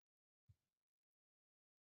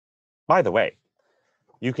 By the way,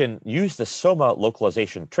 you can use the soma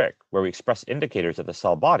localization trick, where we express indicators of the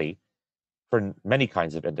cell body, for many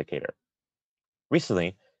kinds of indicator.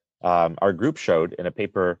 Recently, our group showed in a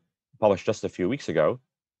paper published just a few weeks ago,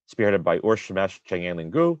 spearheaded by Urs Shemesh,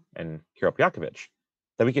 Chengyang Gu, and Kirill Pyakovich,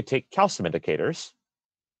 that we could take calcium indicators,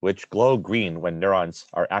 which glow green when neurons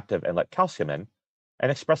are active and let calcium in,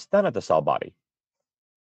 and express them at the cell body.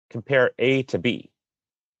 Compare A to B.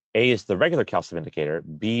 A is the regular calcium indicator,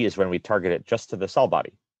 B is when we target it just to the cell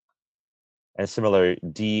body. And similarly,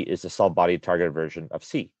 D is the cell body targeted version of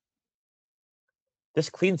C. This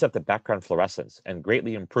cleans up the background fluorescence and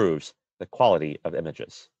greatly improves the quality of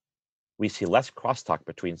images. We see less crosstalk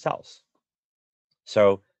between cells.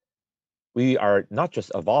 So we are not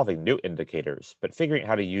just evolving new indicators, but figuring out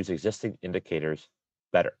how to use existing indicators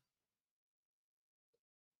better.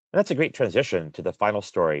 And that's a great transition to the final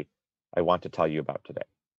story I want to tell you about today.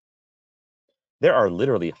 There are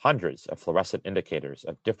literally hundreds of fluorescent indicators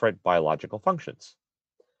of different biological functions.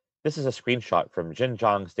 This is a screenshot from Jin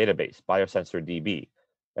Zhang's database, Biosensor DB,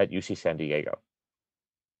 at UC San Diego.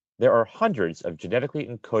 There are hundreds of genetically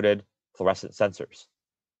encoded fluorescent sensors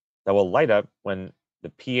that will light up when the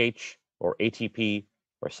pH or ATP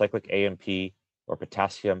or cyclic AMP or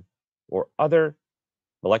potassium or other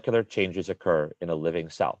molecular changes occur in a living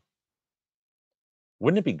cell.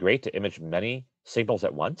 Wouldn't it be great to image many signals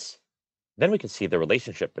at once? Then we can see the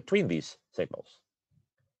relationship between these signals.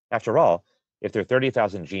 After all, if there are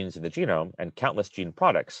 30,000 genes in the genome and countless gene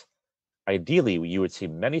products, ideally you would see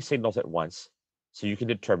many signals at once so you can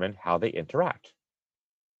determine how they interact.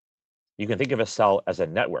 You can think of a cell as a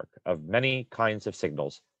network of many kinds of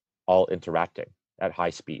signals all interacting at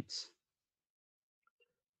high speeds.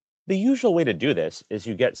 The usual way to do this is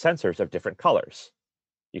you get sensors of different colors.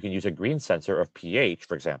 You can use a green sensor of pH,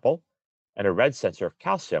 for example, and a red sensor of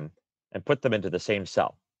calcium and put them into the same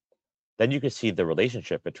cell. Then you can see the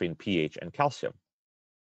relationship between pH and calcium.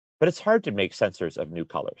 But it's hard to make sensors of new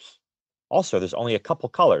colors. Also, there's only a couple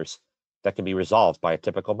colors that can be resolved by a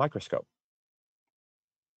typical microscope.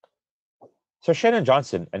 So Shannon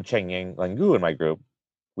Johnson and Chengyang Gu in my group,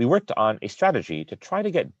 we worked on a strategy to try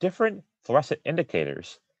to get different fluorescent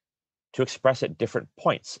indicators to express at different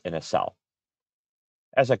points in a cell.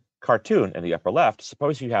 As a cartoon in the upper left,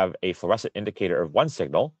 suppose you have a fluorescent indicator of one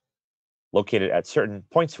signal located at certain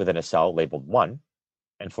points within a cell labeled 1,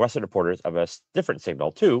 and fluorescent reporters of a different signal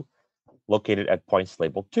 2 located at points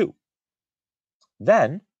labeled 2.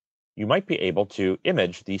 Then you might be able to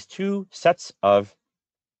image these two sets of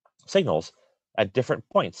signals at different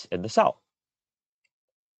points in the cell.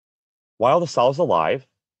 While the cell is alive,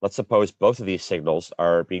 let's suppose both of these signals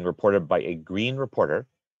are being reported by a green reporter,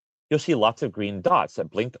 you'll see lots of green dots that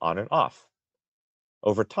blink on and off.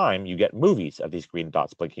 Over time, you get movies of these green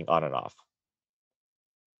dots blinking on and off.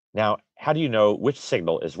 Now, how do you know which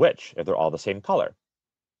signal is which if they're all the same color?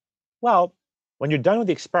 Well, when you're done with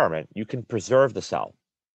the experiment, you can preserve the cell.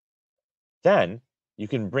 Then you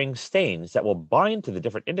can bring stains that will bind to the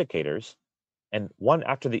different indicators and one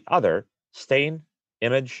after the other, stain,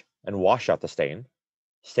 image, and wash out the stain.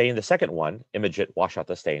 Stain the second one, image it, wash out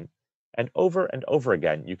the stain. And over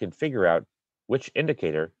again, you can figure out which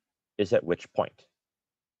indicator is at which point.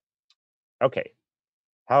 Okay,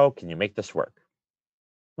 how can you make this work?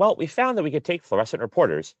 Well, we found that we could take fluorescent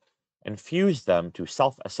reporters and fuse them to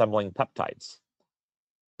self-assembling peptides.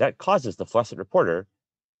 That causes the fluorescent reporter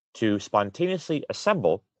to spontaneously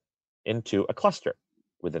assemble into a cluster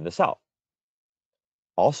within the cell.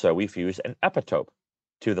 Also, we fuse an epitope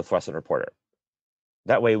to the fluorescent reporter.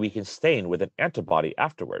 That way we can stain with an antibody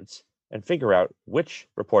afterwards and figure out which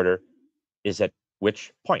reporter is at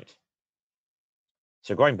which point.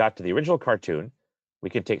 So going back to the original cartoon, we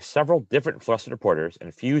can take several different fluorescent reporters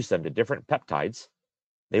and fuse them to different peptides.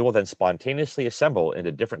 They will then spontaneously assemble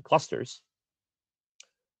into different clusters.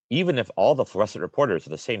 Even if all the fluorescent reporters are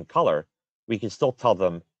the same color, we can still tell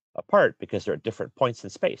them apart because they're at different points in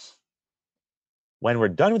space. When we're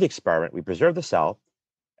done with the experiment, we preserve the cell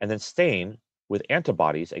and then stain with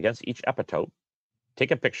antibodies against each epitope, take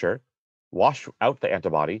a picture, wash out the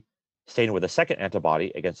antibody, stain with a second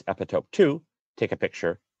antibody against epitope 2, take a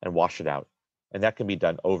picture, and wash it out. And that can be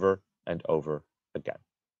done over and over again.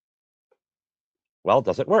 Well,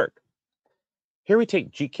 does it work? Here we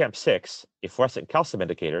take GCAMP6, a fluorescent calcium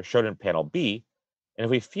indicator shown in panel B, and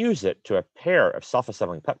if we fuse it to a pair of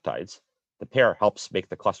self-assembling peptides, the pair helps make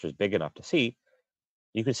the clusters big enough to see,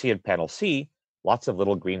 you can see in panel C lots of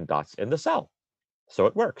little green dots in the cell. So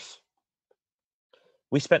it works.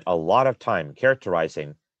 We spent a lot of time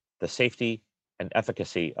characterizing the safety and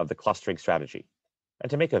efficacy of the clustering strategy. And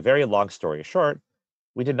to make a very long story short,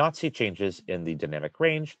 we did not see changes in the dynamic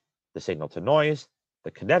range, the signal to noise,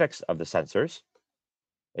 the kinetics of the sensors.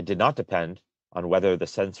 It did not depend on whether the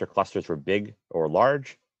sensor clusters were big or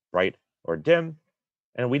large, bright or dim,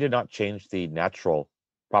 and we did not change the natural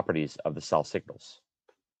properties of the cell signals.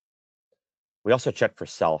 We also checked for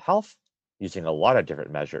cell health using a lot of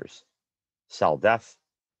different measures: cell death,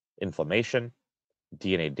 inflammation,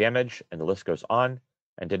 DNA damage, and the list goes on,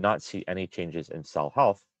 and did not see any changes in cell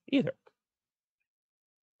health either.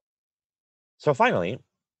 So finally,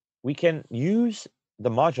 we can use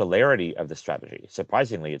the modularity of the strategy.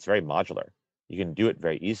 Surprisingly, it's very modular. You can do it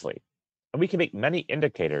very easily. And we can make many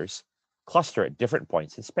indicators cluster at different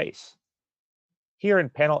points in space. Here in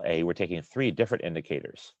panel A, we're taking 3 different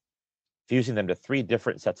indicators, fusing them to 3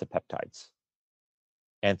 different sets of peptides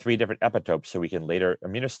and 3 different epitopes so we can later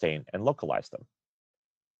immunostain and localize them.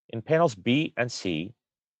 In panels B and C,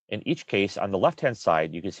 in each case, on the left-hand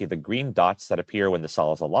side, you can see the green dots that appear when the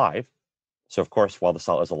cell is alive. So of course, while the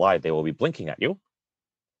cell is alive, they will be blinking at you.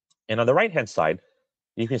 And on the right-hand side,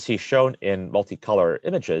 you can see shown in multicolor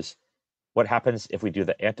images what happens if we do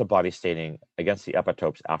the antibody staining against the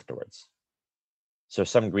epitopes afterwards. So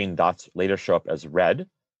some green dots later show up as red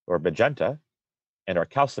or magenta and are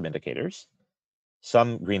calcium indicators.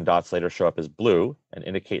 Some green dots later show up as blue and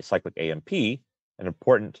indicate cyclic AMP, an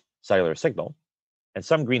important cellular signal. And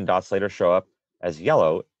some green dots later show up as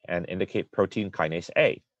yellow and indicate protein kinase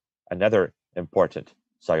A, another important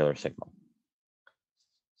cellular signal.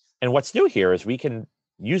 And what's new here is we can,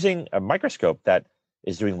 using a microscope that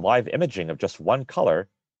is doing live imaging of just one color,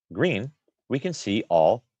 green, we can see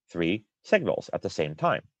all 3 signals at the same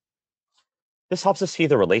time. This helps us see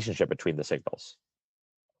the relationship between the signals.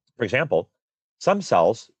 For example, some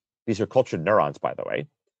cells, these are cultured neurons, by the way,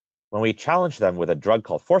 when we challenge them with a drug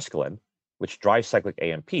called forskolin, which drives cyclic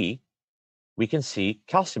AMP, we can see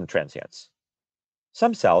calcium transients.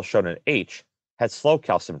 Some cells shown in H had slow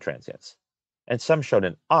calcium transients, and some shown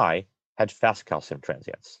in I had fast calcium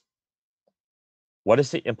transients. What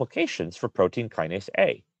is the implications for protein kinase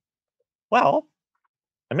A? Well,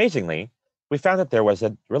 amazingly, we found that there was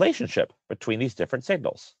a relationship between these different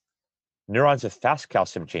signals. Neurons with fast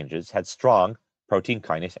calcium changes had strong protein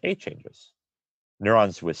kinase A changes.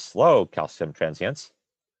 Neurons with slow calcium transients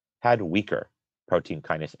had weaker protein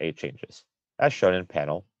kinase A changes, as shown in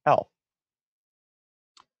panel L.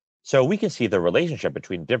 So we can see the relationship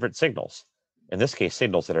between different signals, in this case,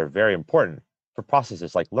 signals that are very important for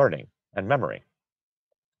processes like learning and memory.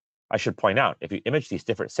 I should point out, if you image these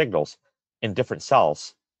different signals in different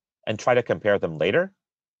cells and try to compare them later,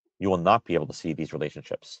 you will not be able to see these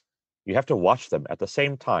relationships. You have to watch them at the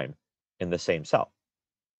same time in the same cell.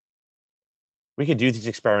 We can do these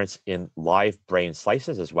experiments in live brain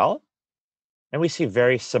slices as well, and we see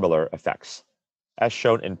very similar effects. As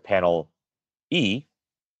shown in panel E,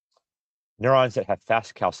 neurons that had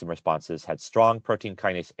fast calcium responses had strong protein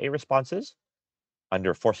kinase A responses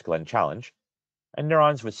under forskolin challenge, and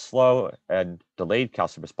neurons with slow and delayed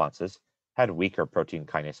calcium responses had weaker protein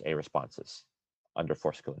kinase A responses under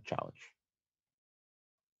forskolin challenge.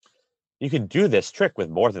 You can do this trick with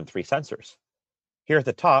more than 3 sensors. Here at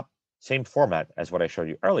the top, same format as what I showed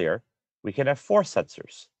you earlier, we can have 4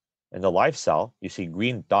 sensors. In the live cell, you see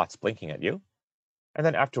green dots blinking at you, and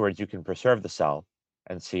then afterwards you can preserve the cell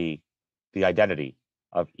and see the identity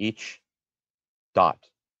of each dot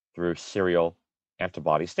through serial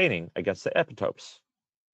antibody staining against the epitopes.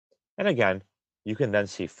 And again, you can then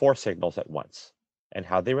see 4 signals at once and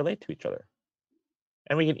how they relate to each other.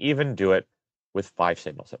 And we can even do it with 5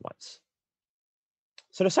 signals at once.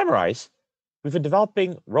 So to summarize, we've been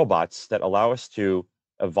developing robots that allow us to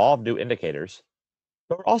evolve new indicators,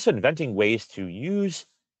 but we're also inventing ways to use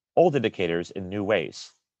old indicators in new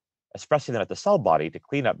ways, expressing them at the cell body to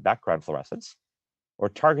clean up background fluorescence, or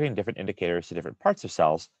targeting different indicators to different parts of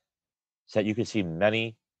cells so that you can see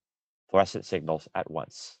many fluorescent signals at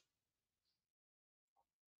once.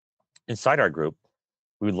 Inside our group,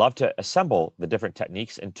 we would love to assemble the different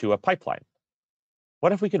techniques into a pipeline.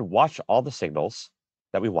 What if we could watch all the signals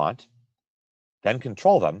that we want, then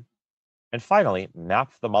control them, and finally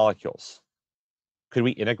map the molecules? Could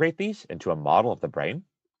we integrate these into a model of the brain?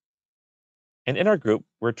 And in our group,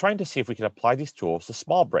 we're trying to see if we can apply these tools to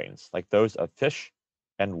small brains like those of fish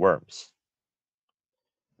and worms.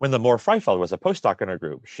 When Limor Freifeld was a postdoc in our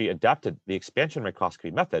group, she adapted the expansion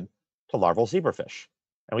microscopy method to larval zebrafish,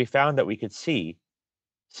 and we found that we could see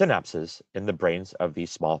synapses in the brains of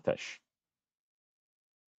these small fish.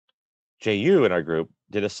 JU in our group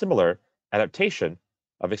did a similar adaptation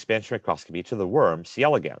of expansion microscopy to the worm C.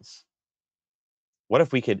 elegans. What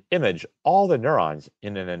if we could image all the neurons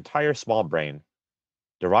in an entire small brain,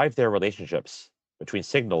 derive their relationships between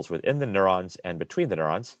signals within the neurons and between the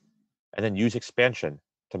neurons, and then use expansion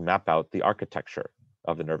to map out the architecture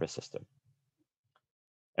of the nervous system?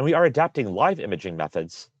 And we are adapting live imaging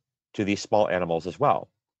methods to these small animals as well.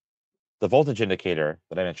 The voltage indicator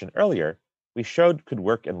that I mentioned earlier, we showed could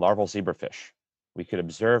work in larval zebrafish. We could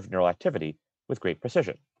observe neural activity with great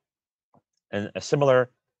precision. And a similar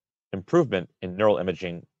improvement in neural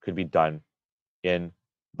imaging could be done in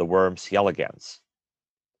the worm C. elegans.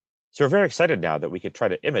 So we're very excited now that we could try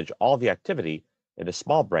to image all the activity in a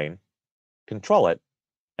small brain, control it,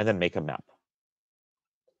 and then make a map.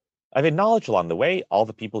 I've acknowledged along the way all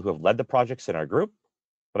the people who have led the projects in our group,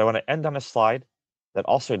 but I want to end on a slide that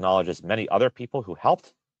also acknowledges many other people who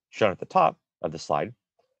helped, shown at the top of the slide,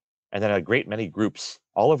 and then a great many groups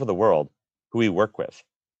all over the world who we work with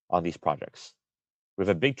on these projects. We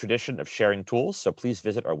have a big tradition of sharing tools, so please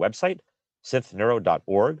visit our website,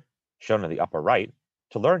 synthneuro.org, shown in the upper right,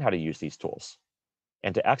 to learn how to use these tools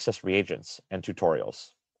and to access reagents and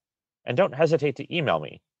tutorials. And don't hesitate to email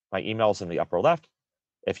me. My email is in the upper left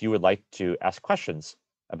if you would like to ask questions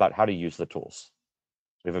about how to use the tools.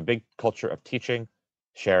 We have a big culture of teaching,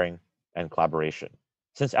 sharing, and collaboration.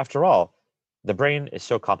 Since after all, the brain is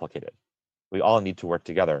so complicated. We all need to work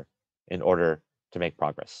together in order to make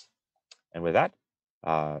progress. And with that,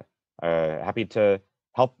 happy to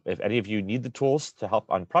help. If any of you need the tools to help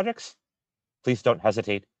on projects, please don't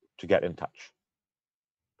hesitate to get in touch.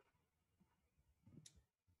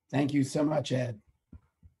 Thank you so much, Ed.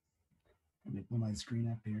 Let me pull my screen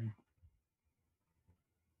up here.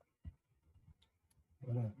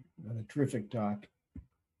 What a terrific talk.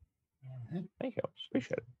 Thank you.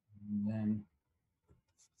 Appreciate it. And then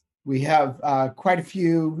we have quite a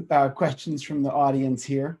few questions from the audience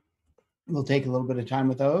here. We'll take a little bit of time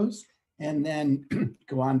with those and then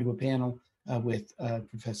go on to a panel with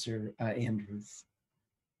Professor Andrews.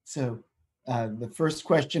 So the first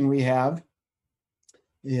question we have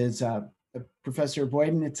is, Professor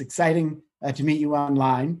Boyden, it's exciting to meet you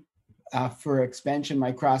online. For expansion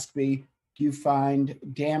microscopy, do you find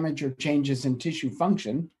damage or changes in tissue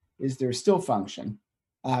function? Is there still function?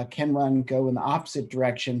 Can one go in the opposite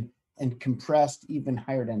direction and compress even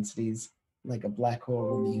higher densities like a black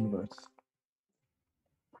hole in the universe?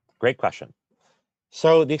 Great question.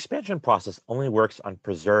 So the expansion process only works on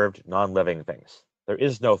preserved non-living things. There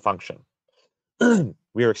is no function.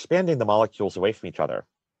 We are expanding the molecules away from each other,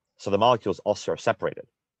 so the molecules also are separated.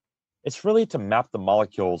 It's really to map the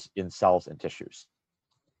molecules in cells and tissues,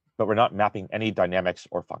 but we're not mapping any dynamics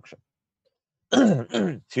or function.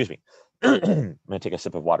 Excuse me. I'm going to take a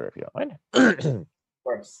sip of water if you don't mind. Of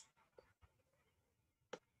course.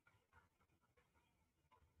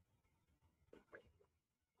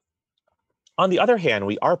 On the other hand,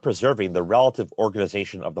 we are preserving the relative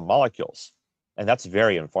organization of the molecules, and that's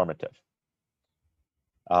very informative.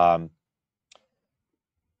 Can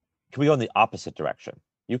we go in the opposite direction?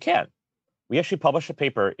 You can. We actually published a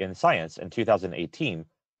paper in Science in 2018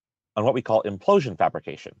 on what we call implosion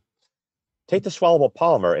fabrication. Take the swallowable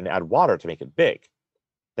polymer and add water to make it big.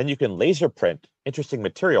 Then you can laser print interesting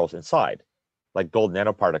materials inside, like gold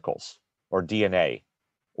nanoparticles, or DNA,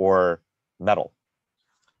 or metal.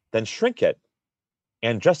 Then shrink it,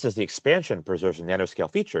 and just as the expansion preserves nanoscale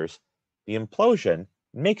features, the implosion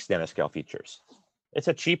makes nanoscale features. It's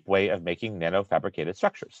a cheap way of making nanofabricated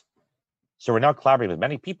structures. So we're now collaborating with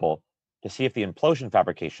many people to see if the implosion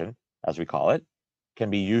fabrication, as we call it, can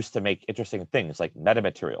be used to make interesting things like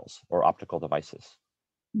metamaterials or optical devices.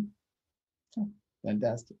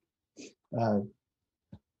 Fantastic.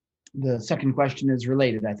 The second question is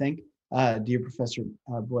related, I think. Dear Professor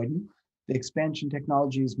Boyden, the expansion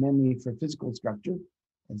technology is mainly for physical structure,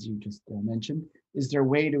 as you just mentioned. Is there a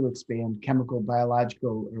way to expand chemical,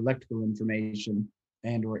 biological, or electrical information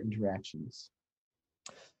and or interactions?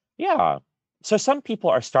 Yeah, so some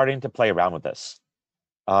people are starting to play around with this.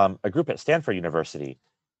 A group at Stanford University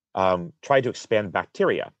tried to expand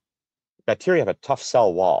bacteria. Bacteria have a tough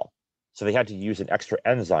cell wall, so they had to use an extra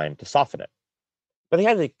enzyme to soften it. But they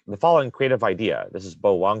had the following creative idea. This is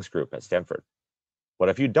Bo Wong's group at Stanford. What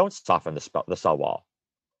if you don't soften the cell wall?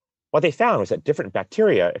 What they found was that different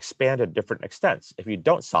bacteria expand at different extents if you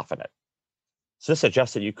don't soften it. So this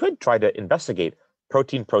suggests that you could try to investigate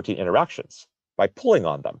protein-protein interactions by pulling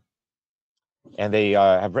on them. And they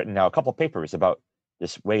have written now a couple papers about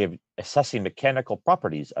this way of assessing mechanical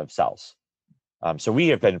properties of cells. So we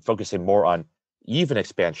have been focusing more on even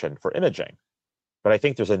expansion for imaging. But I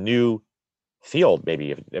think there's a new field,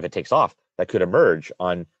 maybe if it takes off, that could emerge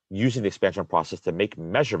on using the expansion process to make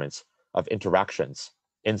measurements of interactions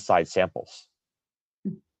inside samples.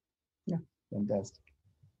 Yeah, fantastic.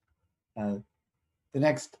 The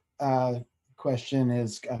next question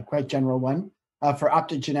is a quite general one. For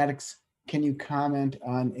optogenetics, can you comment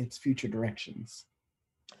on its future directions?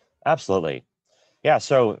 Absolutely. Yeah,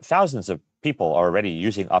 so thousands of people are already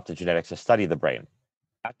using optogenetics to study the brain,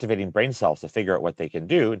 activating brain cells to figure out what they can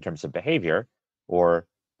do in terms of behavior or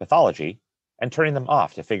pathology, and turning them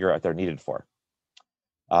off to figure out what they're needed for.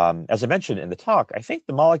 As I mentioned in the talk, I think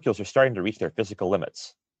the molecules are starting to reach their physical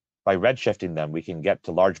limits. By redshifting them, we can get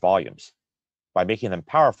to large volumes. By making them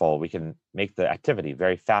powerful, we can make the activity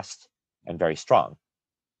very fast and very strong.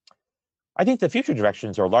 I think the future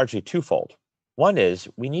directions are largely twofold. One is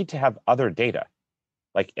we need to have other data,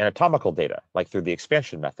 like anatomical data, like through the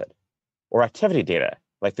expansion method, or activity data,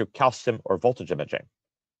 like through calcium or voltage imaging.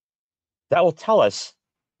 That will tell us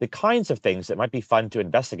the kinds of things that might be fun to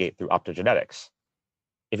investigate through optogenetics.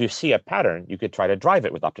 If you see a pattern, you could try to drive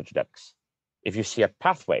it with optogenetics. If you see a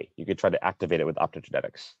pathway, you could try to activate it with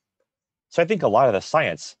optogenetics. So I think a lot of the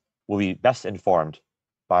science will be best informed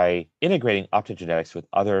by integrating optogenetics with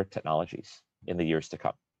other technologies in the years to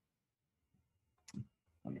come.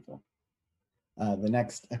 Wonderful. The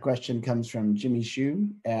next question comes from Jimmy Shu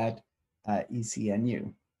at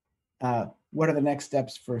ECNU. What are the next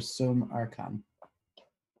steps for SOM-ARCON?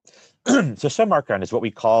 So SOM-ARCON is what we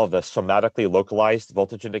call the somatically localized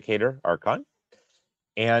voltage indicator, ARCON.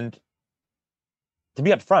 And to be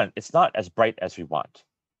upfront, it's not as bright as we want.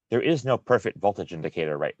 There is no perfect voltage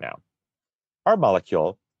indicator right now. Our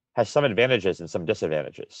molecule has some advantages and some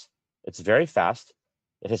disadvantages. It's very fast.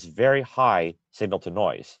 It has very high signal to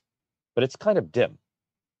noise, but it's kind of dim.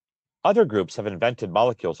 Other groups have invented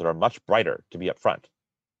molecules that are much brighter, to be upfront,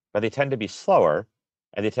 but they tend to be slower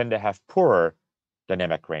and they tend to have poorer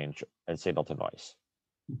dynamic range and signal to noise.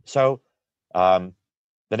 So the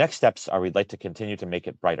next steps are we'd like to continue to make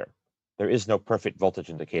it brighter. There is no perfect voltage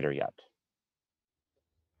indicator yet.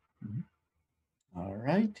 All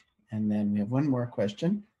right. And then we have one more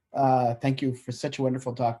question. Thank you for such a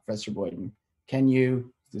wonderful talk, Professor Boyden. Can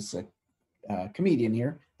you, this is a comedian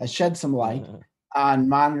here, shed some light on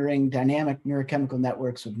monitoring dynamic neurochemical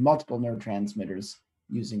networks with multiple neurotransmitters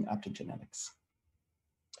using optogenetics?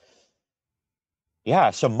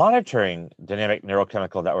 Yeah, so monitoring dynamic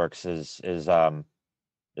neurochemical networks is a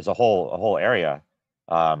whole area,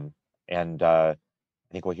 and I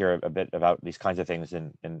think we'll hear a bit about these kinds of things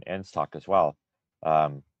in Ann's talk as well.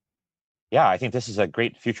 Yeah, I think this is a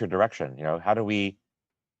great future direction. You know, how do we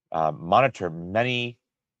monitor many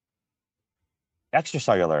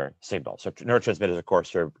extracellular signals? So neurotransmitters, of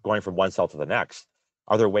course, are going from one cell to the next.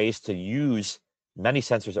 Are there ways to use many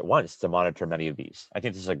sensors at once to monitor many of these? I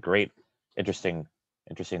think this is a great, interesting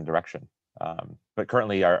direction. But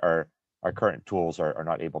currently, our current tools are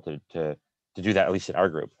not able to do that, at least in our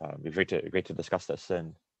group. It'd be great to discuss this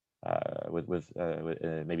and with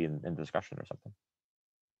maybe in the discussion or something.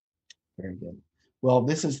 Very good. Well,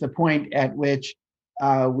 this is the point at which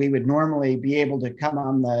we would normally be able to come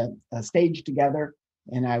on the stage together,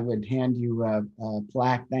 and I would hand you a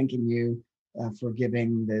plaque thanking you for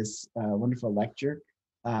giving this wonderful lecture.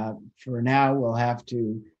 For now, we'll have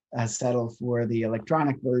to settle for the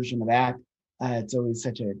electronic version of that. It's always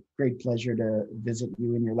such a great pleasure to visit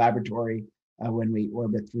you in your laboratory when we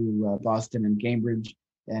orbit through Boston and Cambridge,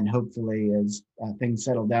 and hopefully as things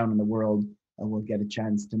settle down in the world, we'll get a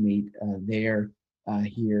chance to meet there,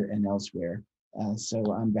 here, and elsewhere.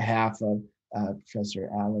 So on behalf of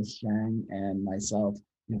Professor Alice Zhang and myself,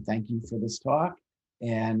 thank you for this talk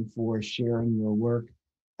and for sharing your work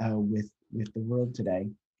with the world today.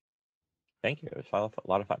 Thank you. It was a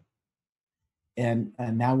lot of fun. And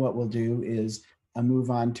now what we'll do is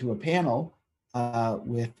move on to a panel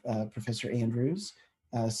with Professor Andrews.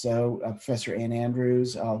 Professor Ann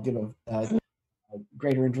Andrews, I'll give a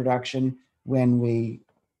greater introduction when we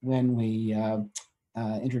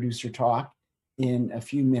introduce her talk in a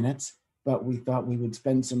few minutes, but we thought we would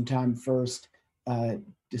spend some time first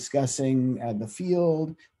discussing the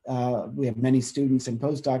field. We have many students and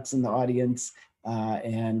postdocs in the audience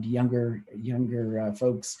and younger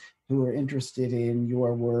folks who are interested in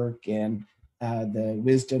your work and the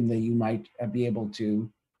wisdom that you might be able to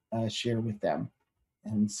share with them.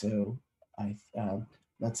 And so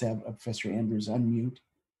let's have Professor Andrews unmute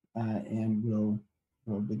and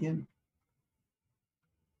we'll begin.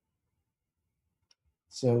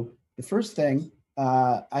 So the first thing,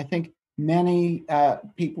 I think many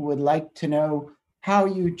people would like to know how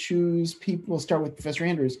you choose people. We'll start with Professor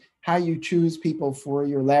Andrews, how you choose people for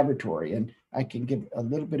your laboratory. And I can give a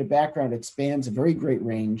little bit of background. It spans a very great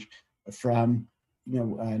range from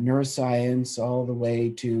neuroscience all the way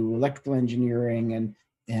to electrical engineering and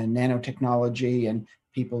nanotechnology, and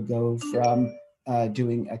people go from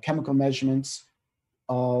doing chemical measurements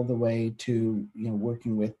all the way to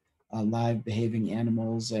working with live behaving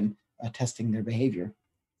animals and testing their behavior.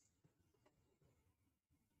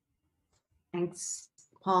 Thanks,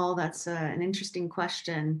 Paul. That's an interesting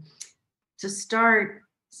question. To start,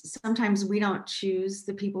 sometimes we don't choose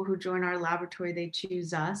the people who join our laboratory, they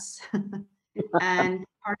choose us. And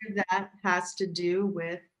part of that has to do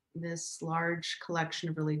with this large collection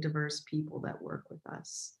of really diverse people that work with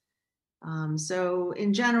us. So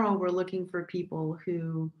in general, we're looking for people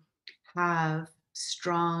who have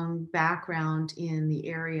strong background in the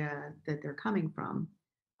area that they're coming from.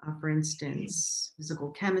 For instance, physical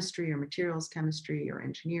chemistry or materials chemistry or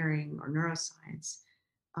engineering or neuroscience.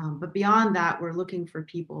 But beyond that, we're looking for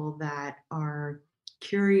people that are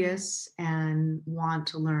curious and want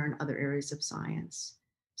to learn other areas of science.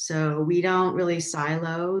 So we don't really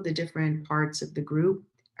silo the different parts of the group.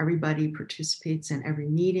 Everybody participates in every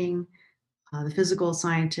meeting. The physical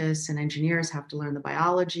scientists and engineers have to learn the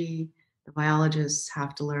biology. The biologists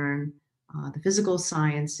have to learn the physical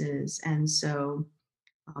sciences. And so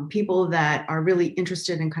people that are really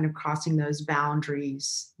interested in kind of crossing those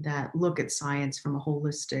boundaries that look at science from a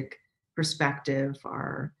holistic perspective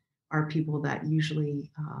are people that usually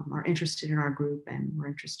are interested in our group, and we're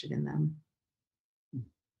interested in them.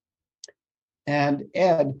 And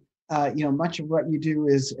Ed, much of what you do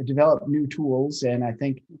is develop new tools, and I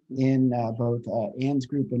think in both Anne's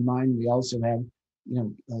group and mine, we also have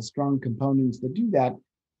strong components that do that.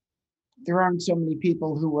 There aren't so many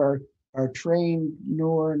people who are trained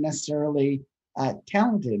nor necessarily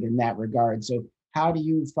talented in that regard. So how do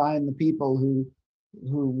you find the people who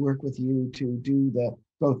work with you to do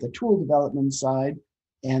both the tool development side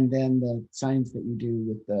and then the science that you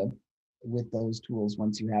do with those tools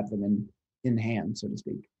once you have them in hand, so to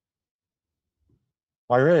speak?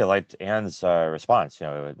 Well, I really liked Anne's response.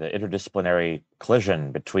 The interdisciplinary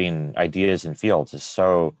collision between ideas and fields is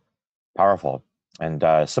so powerful. And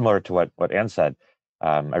similar to what Anne said,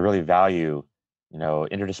 I really value,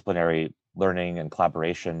 interdisciplinary learning and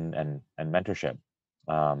collaboration and mentorship.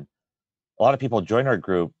 A lot of people join our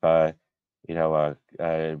group, from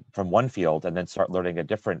one field and then start learning a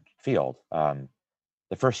different field.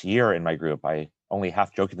 The first year in my group, I only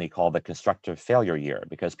half jokingly call the constructive failure year,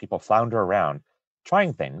 because people flounder around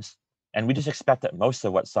trying things, and we just expect that most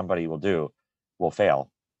of what somebody will do will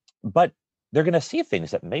fail. But they're going to see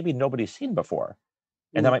things that maybe nobody's seen before,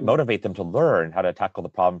 and that might motivate them to learn how to tackle the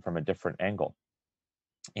problem from a different angle.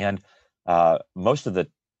 And most of the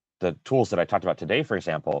tools that I talked about today, for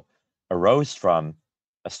example, arose from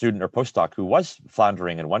a student or postdoc who was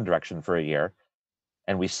floundering in one direction for a year,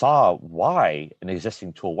 and we saw why an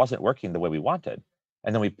existing tool wasn't working the way we wanted,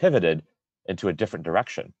 and then we pivoted into a different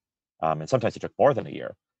direction. And sometimes it took more than a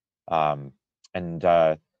year. And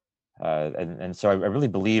so I really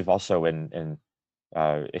believe also in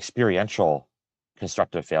experiential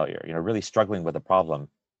constructive failure, really struggling with a problem.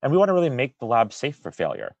 And we want to really make the lab safe for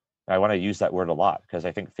failure. And I want to use that word a lot, because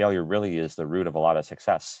I think failure really is the root of a lot of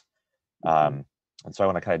success. And so I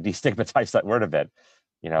want to kind of destigmatize that word a bit.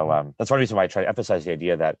 That's one reason why I try to emphasize the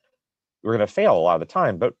idea that we're going to fail a lot of the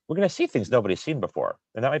time, but we're going to see things nobody's seen before.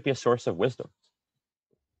 And that might be a source of wisdom.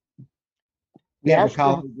 We have a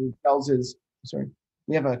colleague who tells his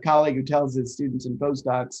students and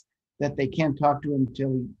postdocs that they can't talk to him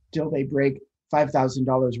till they break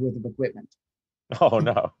 $5,000 worth of equipment. Oh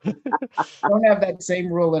no! Don't have that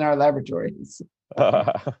same rule in our laboratories.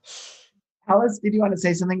 Alice, did you want to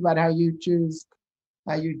say something about how you choose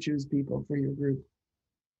people for your group?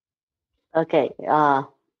 Okay.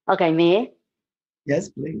 Okay, me. Yes,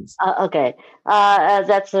 please. Okay,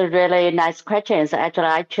 that's a really nice question. Actually,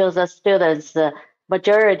 I chose the students.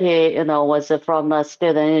 Majority, was from a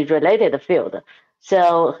student-related field.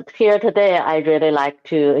 So here today, I really like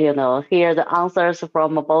to, hear the answers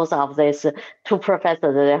from both of these two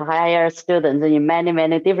professors. They hire students in many,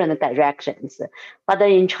 many different directions. But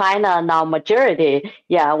in China now, majority,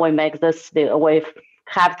 yeah, we have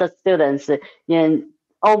the students in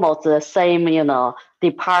almost the same,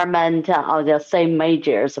 department or the same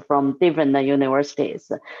majors from different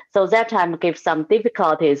universities. So that time gives some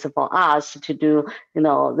difficulties for us to do,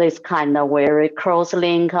 this kind of very close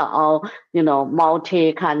link or,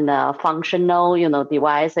 multi kind of functional,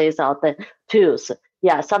 devices or the tools.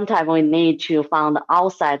 Yeah, sometimes we need to find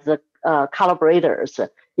outside the collaborators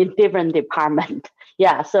in different departments.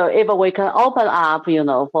 Yeah, so if we can open up,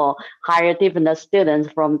 for hire different students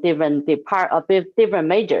from different different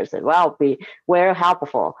majors, it will be very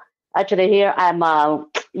helpful. Actually, here I'm, I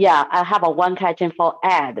have a one question for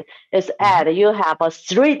Ed. Is Ed, you have a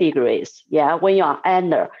 3 degrees, when you're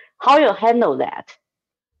under. How you handle that?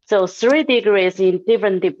 So 3 degrees in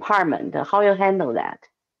different department, how you handle that?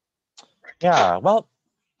 Yeah, well,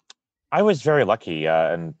 I was very lucky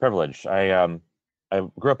and privileged. I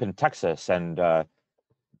grew up in Texas, and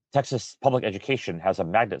Texas public education has a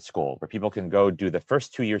magnet school where people can go do the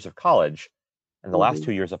first 2 years of college and the last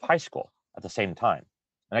 2 years of high school at the same time.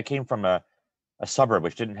 And I came from a suburb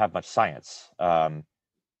which didn't have much science,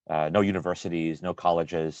 no universities, no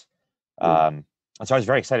colleges. And so I was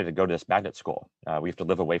very excited to go to this magnet school. We have to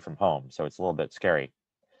live away from home, so it's a little bit scary.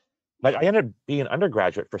 But I ended up being an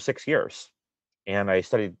undergraduate for 6 years, and I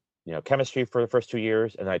studied, chemistry for the first 2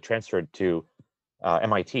 years, and I transferred to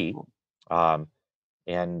MIT,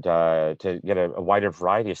 and to get a wider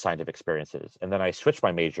variety of scientific experiences. And then I switched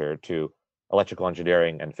my major to electrical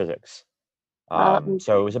engineering and physics.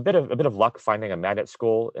 So it was a bit of luck finding a magnet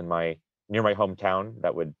school near my hometown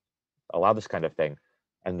that would allow this kind of thing,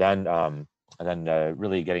 and then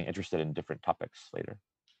really getting interested in different topics later.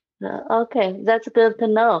 Okay, that's good to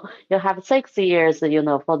know. You have 6 years,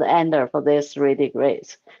 for the ender for these 3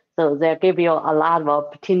 degrees. So they give you a lot of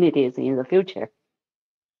opportunities in the future.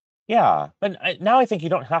 Yeah, but now I think you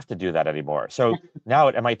don't have to do that anymore. So now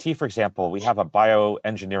at MIT, for example, we have a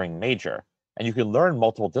bioengineering major, and you can learn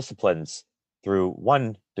multiple disciplines through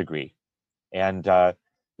one degree. And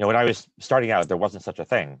when I was starting out, there wasn't such a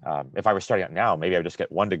thing. If I were starting out now, maybe I would just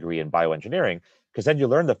get one degree in bioengineering, because then you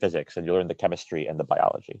learn the physics and you learn the chemistry and the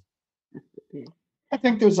biology. I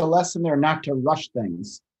think there's a lesson there not to rush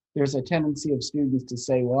things. There's a tendency of students to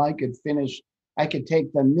say, well, I could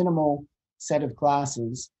take the minimal set of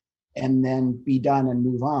classes and then be done and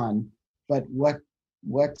move on. But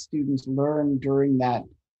what students learn during that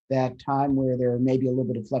time where there may be a little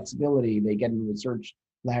bit of flexibility, they get in a research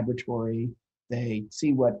laboratory, they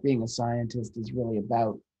see what being a scientist is really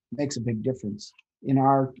about, makes a big difference. In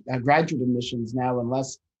our graduate admissions now,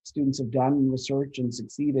 unless students have done research and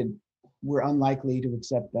succeeded, we're unlikely to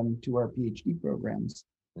accept them to our PhD programs.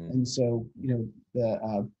 And so,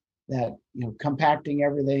 compacting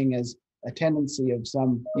everything is a tendency of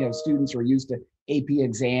some, students who are used to AP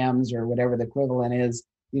exams or whatever the equivalent is,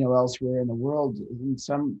 elsewhere in the world. In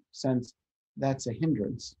some sense, that's a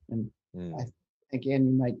hindrance. And I think, Anne,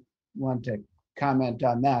 you might want to comment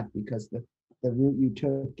on that, because the route you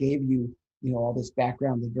took gave you, all this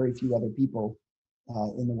background that very few other people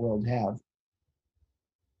in the world have.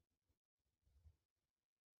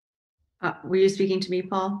 Were you speaking to me,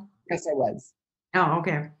 Paul? Yes, I was. Oh,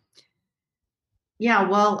 okay. Yeah,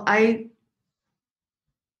 well,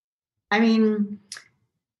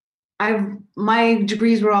 my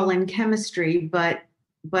degrees were all in chemistry, but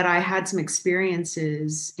I had some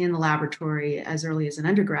experiences in the laboratory as early as an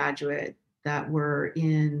undergraduate that were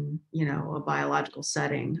in, a biological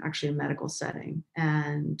setting, actually a medical setting.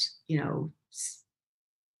 And,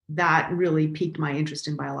 that really piqued my interest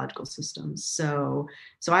in biological systems. So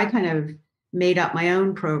I kind of made up my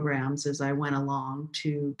own programs as I went along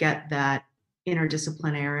to get that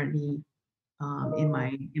interdisciplinarity in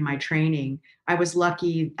my training. I was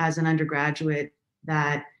lucky as an undergraduate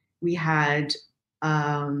that we had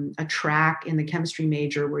a track in the chemistry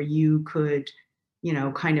major where you could,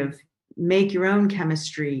 kind of make your own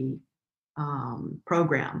chemistry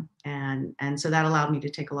program, and so that allowed me to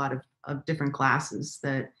take a lot of different classes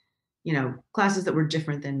that were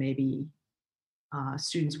different than maybe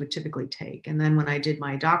students would typically take. And then when I did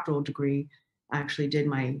my doctoral degree, I actually did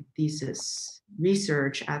my thesis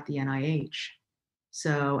research at the NIH.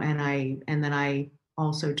 So, and then I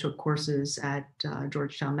also took courses at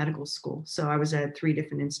Georgetown Medical School. So I was at 3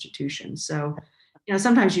 different institutions. So,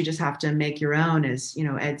 sometimes you just have to make your own, as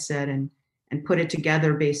Ed said, and put it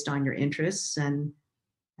together based on your interests. And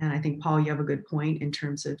I think, Paul, you have a good point in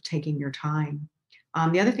terms of taking your time.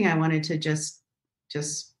 The other thing I wanted to just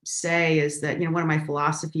say is that, one of my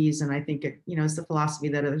philosophies, and I think it, is the philosophy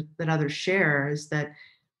that others share, is that,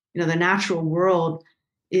 the natural world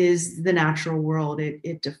is the natural world.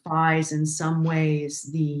 It defies in some ways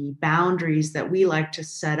the boundaries that we like to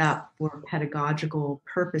set up for pedagogical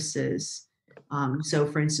purposes. So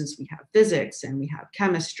for instance, we have physics and we have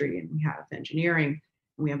chemistry and we have engineering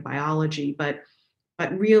and we have biology, but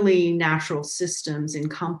really natural systems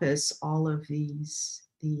encompass all of these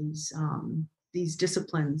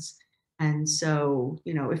disciplines. And so,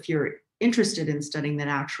 if you're interested in studying the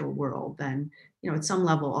natural world, then, at some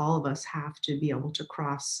level, all of us have to be able to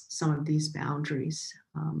cross some of these boundaries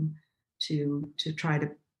to try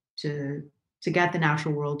to get the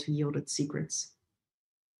natural world to yield its secrets.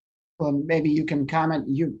 Well, maybe you can comment.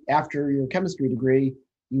 After your chemistry degree,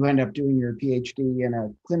 you end up doing your PhD in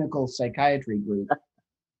a clinical psychiatry group,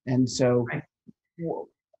 and so,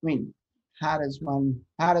 right. How does one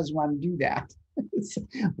do that?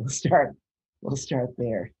 We'll start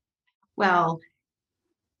there. Well,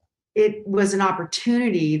 it was an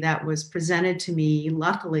opportunity that was presented to me,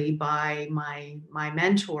 luckily, by my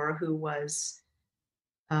mentor, who was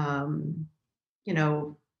you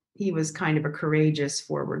know, he was kind of a courageous,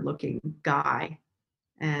 forward-looking guy,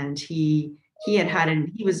 and he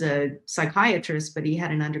was a psychiatrist, but he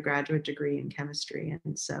had an undergraduate degree in chemistry,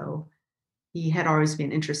 and so he had always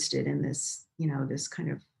been interested in this, you know, this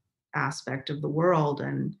kind of aspect of the world,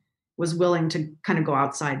 and was willing to kind of go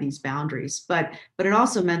outside these boundaries. But it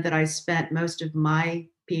also meant that I spent most of my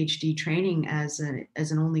PhD training as an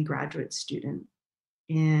only graduate student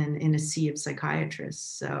in a sea of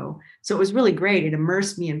psychiatrists. So it was really great. It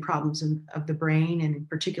immersed me in problems of the brain, and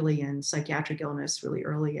particularly in psychiatric illness really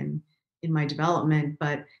early in my development.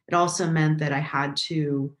 But it also meant that I had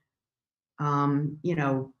to, you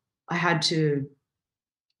know, I had to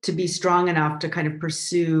be strong enough to kind of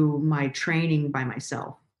pursue my training by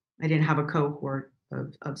myself. I didn't have a cohort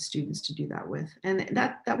of students to do that with, and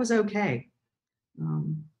that was okay.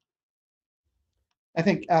 I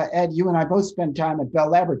think, Ed, you and I both spent time at Bell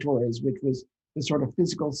Laboratories, which was the sort of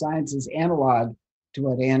physical sciences analog to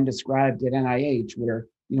what Anne described at NIH, where,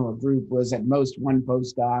 you know, a group was at most one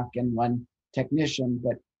postdoc and one technician,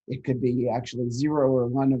 but it could be actually 0 or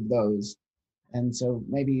 1 of those. And so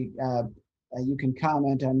maybe you can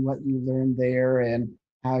comment on what you learned there and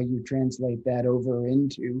how you translate that over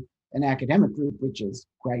into an academic group, which is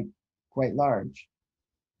quite large.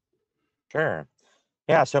 Sure.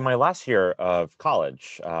 Yeah, so my last year of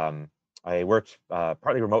college, I worked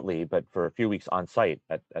partly remotely, but for a few weeks on site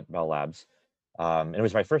at Bell Labs. And it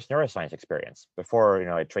was my first neuroscience experience. Before, you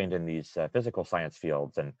know, I trained in these physical science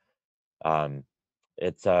fields, and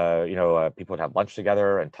it's people would have lunch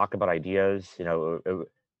together and talk about ideas. You know,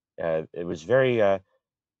 it was very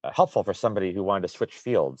helpful for somebody who wanted to switch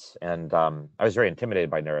fields. And I was very intimidated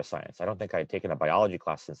by neuroscience. I don't think I had taken a biology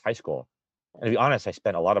class since high school. And to be honest, I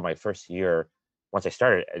spent a lot of my first year, once I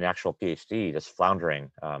started an actual PhD, just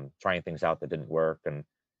floundering, trying things out that didn't work. And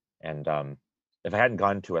if I hadn't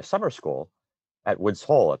gone to a summer school at Woods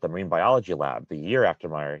Hole at the marine biology lab the year after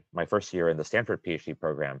my first year in the Stanford PhD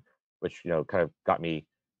program, which, you know, kind of got me,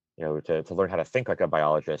 you know, to learn how to think like a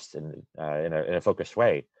biologist in a focused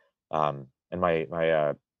way. And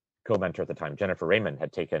my co-mentor at the time, Jennifer Raymond,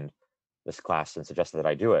 had taken this class and suggested that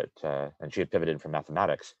I do it, and she had pivoted from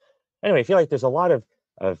mathematics. Anyway, I feel like there's a lot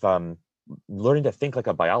of learning to think like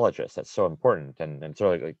a biologist that's so important, and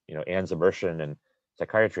sort of like, you know, Anne's immersion in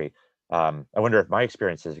psychiatry. I wonder if my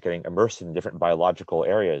experiences of getting immersed in different biological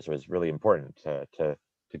areas was really important to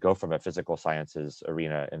go from a physical sciences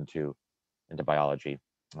arena into biology.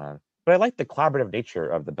 But I like the collaborative nature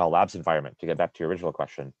of the Bell Labs environment. To get back to your original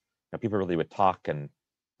question, you know, people really would talk and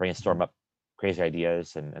brainstorm up crazy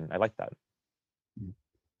ideas, and I like that.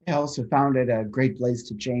 I also found it a great place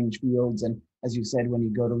to change fields. And as you said, when you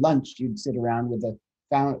go to lunch, you'd sit around with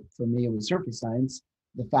for me, it was surface science.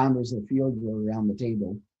 The founders of the field were around the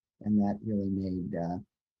table. And that really made,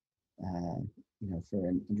 you know, for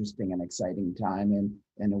an interesting and exciting time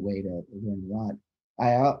and a way to learn a lot.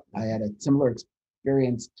 I had a similar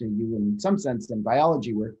experience to you in some sense in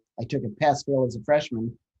biology, where I took a pass-fail as a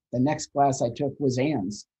freshman. The next class I took was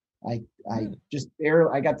Anne's. I just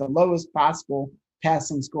barely, I got the lowest possible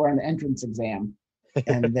passing score on the entrance exam,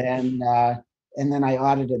 and then I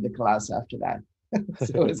audited the class after that.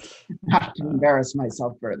 So it was not to embarrass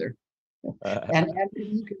myself further. And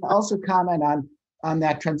you can also comment on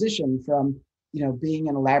that transition from, you know, being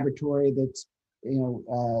in a laboratory that's, you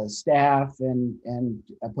know, staff and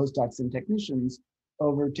postdocs and technicians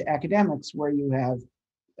over to academics, where you have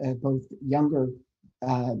both younger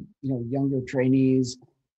trainees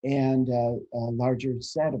and a larger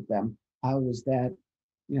set of them. How was that?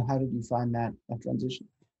 You know, how did you find that transition?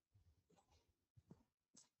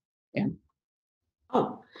 And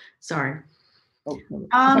sorry. Oh, no.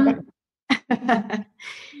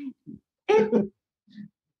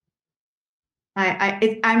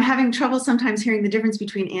 I'm having trouble sometimes hearing the difference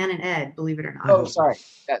between Anne and Ed, believe it or not. Oh, sorry.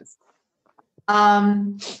 Yes.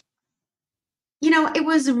 You know, it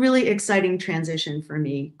was a really exciting transition for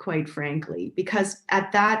me, quite frankly, because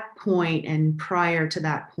at that point and prior to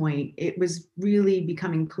that point, it was really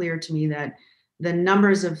becoming clear to me that the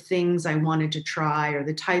numbers of things I wanted to try, or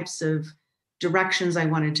the types of directions I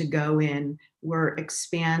wanted to go in, were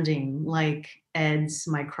expanding like Ed's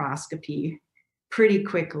microscopy pretty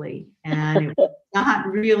quickly. And it was not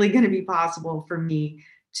really going to be possible for me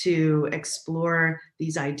to explore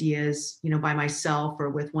these ideas, you know, by myself or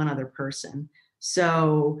with one other person.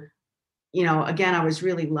 So, you know, again, I was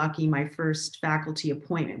really lucky. My first faculty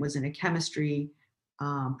appointment was in a chemistry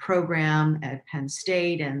program at Penn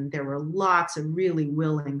State, and there were lots of really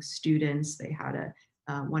willing students. They had a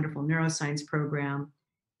wonderful neuroscience program.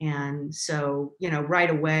 And so, you know, right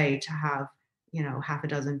away to have, you know, half a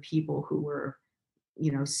dozen people who were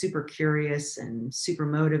super curious and super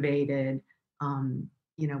motivated,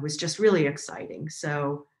 was just really exciting.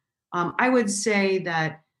 So I would say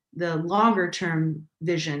that the longer term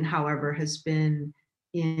vision, however, has been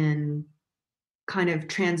in kind of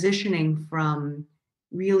transitioning from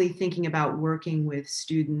really thinking about working with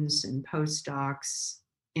students and postdocs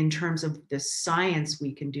in terms of the science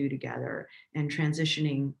we can do together, and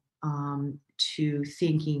transitioning to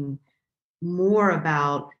thinking more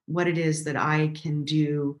about what it is that I can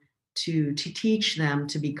do to teach them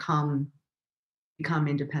to become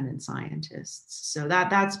independent scientists. So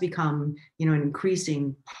that's become an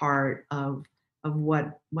increasing part of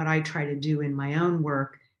what I try to do in my own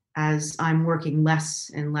work, as I'm working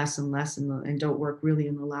less and less and less and don't work really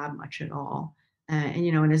in the lab much at all.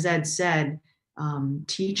 And as Ed said,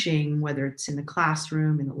 teaching, whether it's in the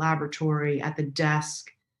classroom, in the laboratory, at the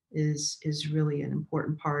desk, is really an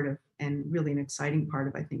important part of, and really an exciting part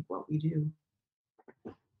of, I think, what we do.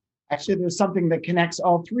 Actually, there's something that connects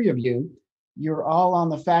all three of you. You're all on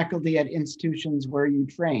the faculty at institutions where you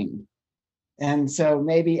trained. And so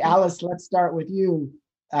maybe Alice, let's start with you.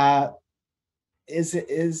 How is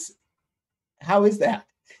that?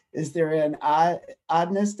 Is there an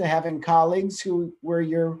oddness to having colleagues who were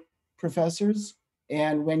your professors?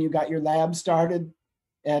 And when you got your lab started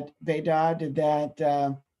at Beta, did that,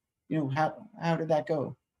 how did that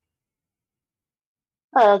go?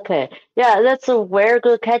 Okay, yeah, that's a very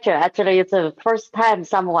good question. Actually, it's the first time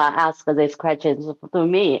someone asked these questions to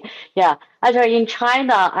me. Yeah, actually, in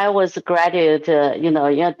China, I was a graduate, in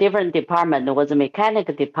a different department. It was a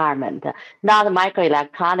mechanical department, not a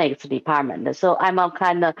microelectronics department. So I'm a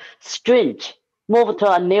kind of strange. Move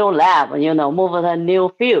to a new lab, move to a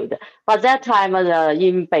new field. But that time,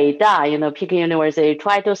 in Beida, Peking University,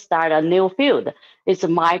 tried to start a new field. It's a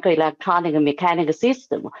microelectronic mechanical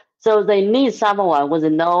system. So they need someone with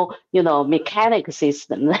no, mechanic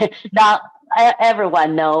system. Not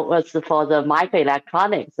everyone knows for the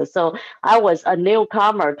microelectronics. So I was a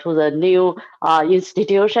newcomer to the new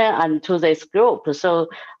institution and to this group. So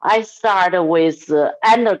I started with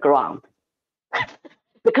underground.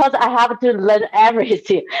 Because I have to learn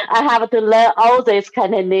everything. I have to learn all these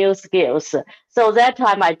kind of new skills. So that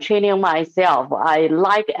time I training myself. I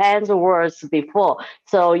like answer words before.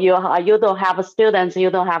 So you don't have students,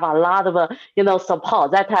 you don't have a lot of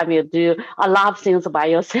support. That time you do a lot of things by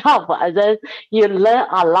yourself, and then you learn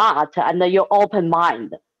a lot, and then you open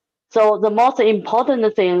mind. So the most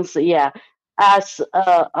important things, yeah, as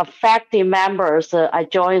faculty members, I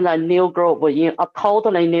joined a new group, a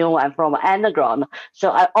totally new one from underground.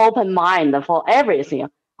 So I open mind for everything.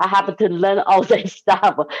 I have to learn all this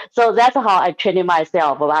stuff. So that's how I train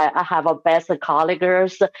myself. I have a best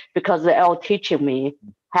colleagues because they're all teaching me,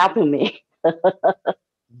 helping me.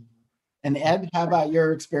 And Ed, how about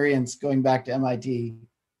your experience going back to MIT?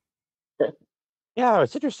 Yeah,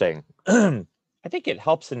 it's interesting. I think it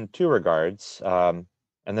helps in two regards.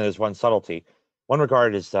 And then there's one subtlety. One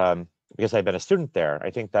regard is because I've been a student there,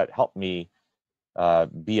 I think that helped me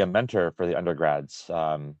be a mentor for the undergrads,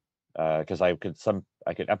 because I could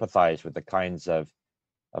empathize with the kinds of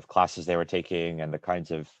classes they were taking and the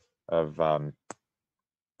kinds of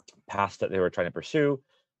paths that they were trying to pursue.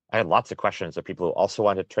 I had lots of questions of people who also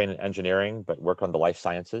wanted to train in engineering but work on the life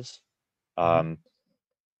sciences. Yeah,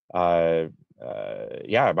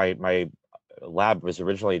 my lab was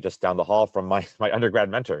originally just down the hall from my undergrad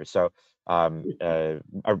mentor. So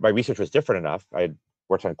my research was different enough. I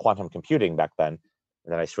worked on quantum computing back then,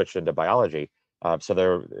 and then I switched into biology. So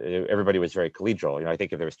everybody was very collegial. I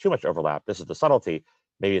think if there was too much overlap, this is the subtlety.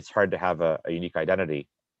 Maybe it's hard to have a unique identity.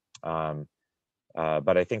 But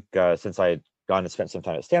I think since I had gone and spent some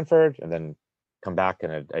time at Stanford and then come back,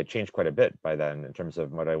 and I changed quite a bit by then in terms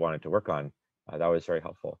of what I wanted to work on, that was very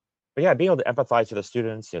helpful. But yeah, being able to empathize with the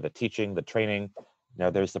students, the teaching, the training,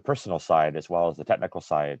 there's the personal side as well as the technical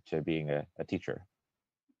side to being a teacher.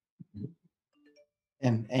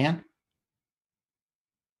 And Anne?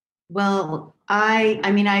 Well, I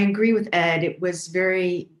agree with Ed. It was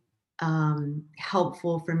very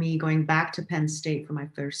helpful for me going back to Penn State for my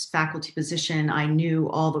first faculty position. I knew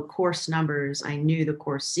all the course numbers. I knew the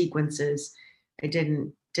course sequences. I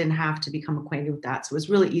didn't have to become acquainted with that. So it was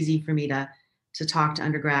really easy for me to talk to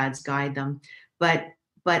undergrads, guide them. But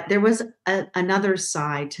there was another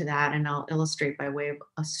side to that, and I'll illustrate by way of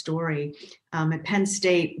a story. At Penn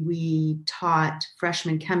State, we taught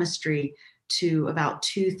freshman chemistry to about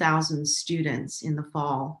 2,000 students in the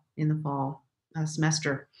fall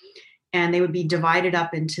semester. And they would be divided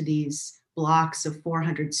up into these blocks of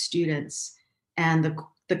 400 students. And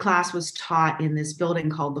the class was taught in this building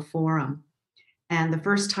called the Forum. And the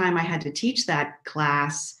first time I had to teach that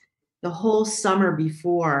class, the whole summer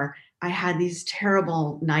before, I had these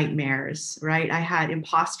terrible nightmares, right? I had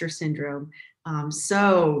imposter syndrome,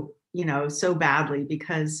 so badly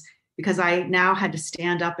because I now had to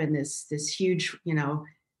stand up in this huge,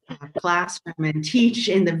 classroom and teach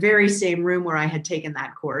in the very same room where I had taken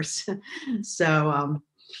that course. So,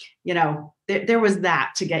 there was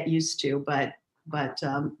that to get used to, but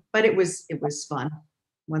it was fun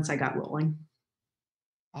once I got rolling.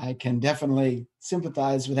 I can definitely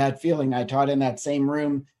sympathize with that feeling. I taught in that same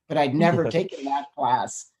room, but I'd never taken that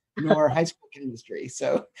class, nor high school chemistry.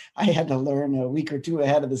 So I had to learn a week or two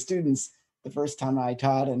ahead of the students the first time I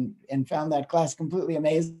taught, and found that class completely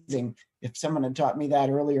amazing. If someone had taught me that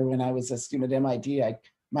earlier when I was a student at MIT, I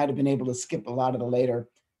might have been able to skip a lot of the later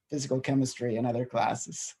physical chemistry and other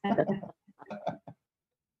classes.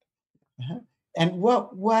 And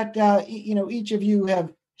what each of you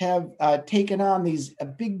have taken on these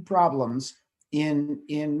big problems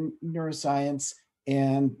in neuroscience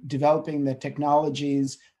and developing the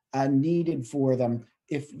technologies needed for them.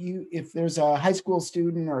 If there's a high school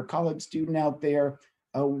student or a college student out there,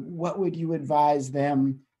 what would you advise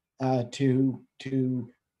them to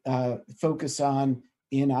focus on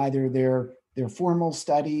in either their formal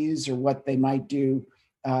studies or what they might do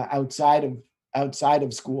outside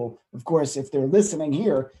of school? Of course, if they're listening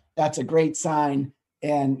here, that's a great sign.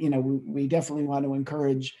 And, we definitely want to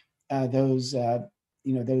encourage those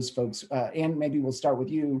folks. And maybe we'll start with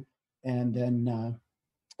you and then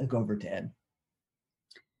go over to Ed.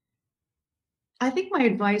 I think my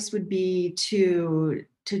advice would be to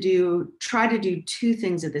try to do two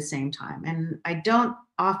things at the same time. And I don't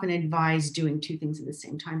often advise doing two things at the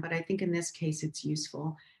same time, but I think in this case it's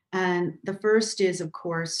useful. And the first is, of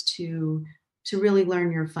course, to really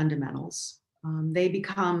learn your fundamentals. They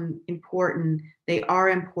become important. They are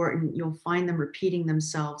important. You'll find them repeating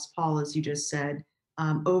themselves, Paul, as you just said,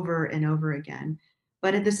 over and over again.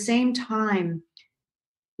 But at the same time,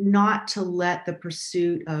 not to let the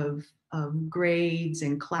pursuit of grades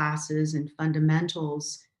and classes and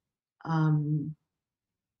fundamentals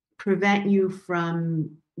prevent you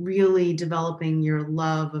from really developing your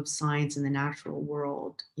love of science and the natural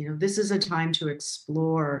world. This is a time to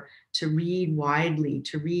explore, to read widely,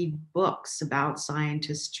 to read books about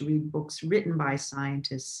scientists, to read books written by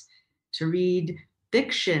scientists, to read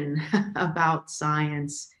fiction about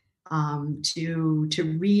science, to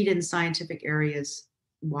read in scientific areas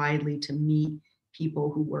widely, to meet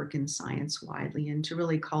people who work in science widely, and to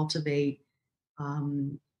really cultivate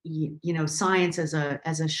science as a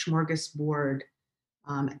smorgasbord,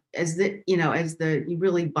 as the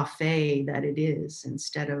really buffet that it is,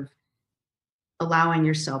 instead of allowing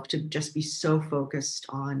yourself to just be so focused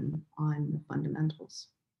on the fundamentals.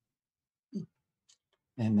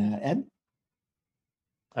 And Ed?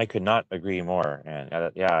 I could not agree more.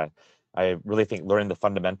 And yeah, I really think learning the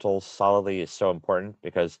fundamentals solidly is so important,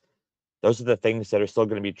 because those are the things that are still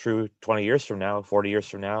going to be true 20 years from now, 40 years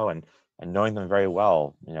from now, and knowing them very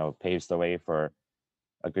well, paves the way for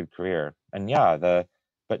a good career. And yeah,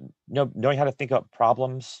 but knowing how to think about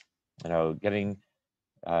problems, getting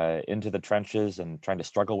into the trenches and trying to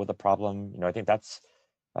struggle with a problem, I think that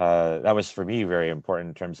was for me very important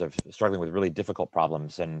in terms of struggling with really difficult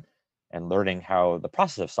problems and learning how the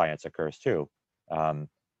process of science occurs too.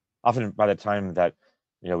 Often by the time that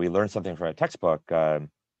we learn something from a textbook,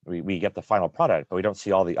 we get the final product, but we don't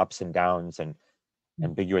see all the ups and downs and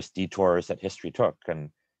ambiguous detours that history took.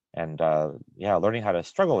 And learning how to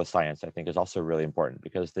struggle with science, I think, is also really important,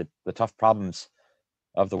 because the tough problems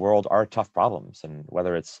of the world are tough problems. And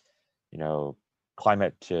whether it's,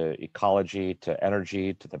 climate to ecology to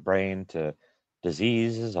energy to the brain to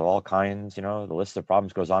diseases of all kinds, the list of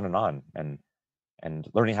problems goes on. And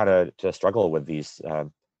learning how to struggle with these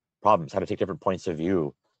problems, how to take different points of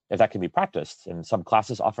view, if that can be practiced. And some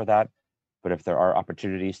classes offer that, but if there are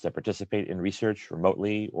opportunities to participate in research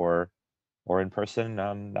remotely or in person,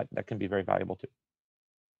 that can be very valuable too.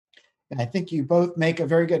 I think you both make a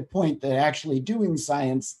very good point that actually doing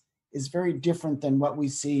science is very different than what we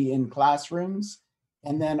see in classrooms,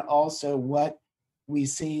 and then also what we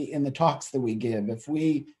see in the talks that we give. If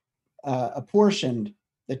we apportioned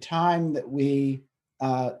the time that we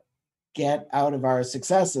get out of our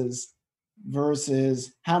successes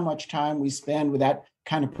versus how much time we spend with that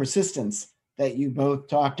kind of persistence that you both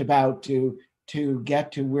talked about to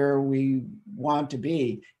get to where we want to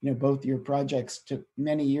be. Both your projects took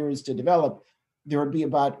many years to develop. There would be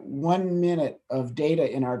about 1 minute of data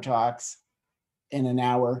in our talks in an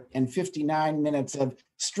hour and 59 minutes of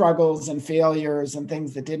struggles and failures and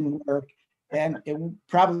things that didn't work. And it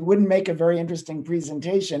probably wouldn't make a very interesting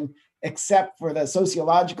presentation, except for the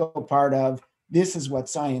sociological part of this is what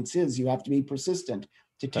science is. You have to be persistent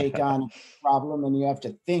to take on a problem, and you have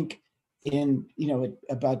to think in,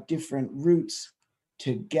 about different routes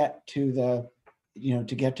to get to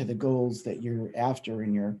the goals that you're after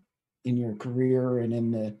in your career and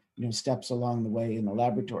in the steps along the way in the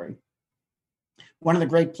laboratory. One of the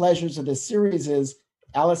great pleasures of this series is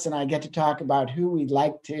Alice and I get to talk about who we'd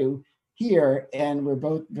like to hear, and we're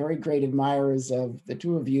both very great admirers of the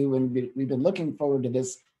two of you, and we've been looking forward to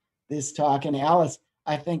this talk. And Alice,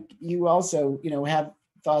 I think you also have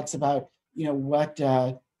thoughts about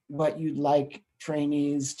what you'd like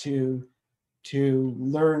trainees to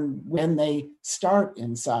learn when they start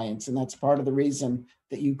in science, and that's part of the reason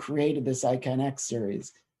that you created this iCANX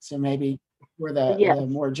series. So maybe for the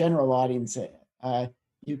more general audience,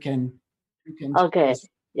 you can okay.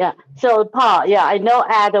 Yeah. So Paul, I know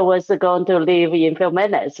Ed was going to leave in a few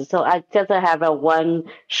minutes, so I just have one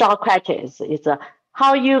short question. It's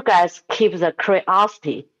how you guys keep the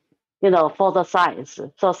curiosity, for the science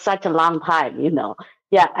for such a long time,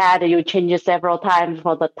 Yeah, Ed, you change several times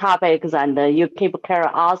for the topics, and you keep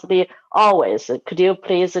curiosity always. Could you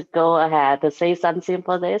please go ahead and say something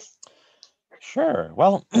for this? Sure.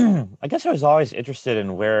 Well, I guess I was always interested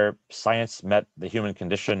in where science met the human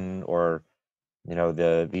condition, or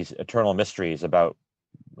these eternal mysteries about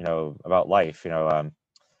life.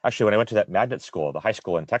 Actually, when I went to that magnet school, the high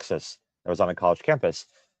school in Texas that was on a college campus,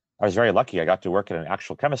 I was very lucky. I got to work in an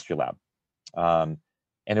actual chemistry lab, and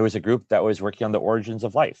it was a group that was working on the origins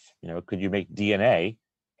of life. Could you make DNA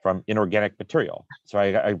from inorganic material? So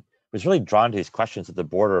I was really drawn to these questions at the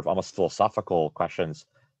border of almost philosophical questions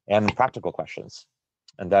and practical questions.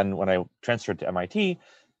 And then when I transferred to MIT,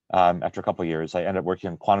 after a couple of years, I ended up working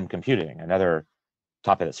on quantum computing, another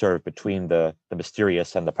topic that's sort of between the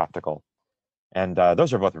mysterious and the practical. And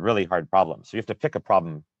those are both really hard problems. So you have to pick a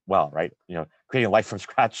problem well, right? Creating life from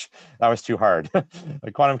scratch, that was too hard.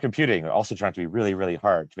 Like quantum computing also turned out to be really, really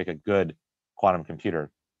hard to make a good quantum computer.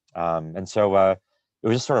 And so it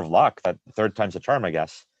was just sort of luck that the third time's a charm, I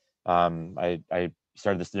guess. I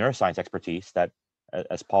started this neuroscience expertise that,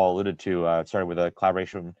 as Paul alluded to, started with a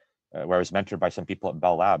collaboration where I was mentored by some people at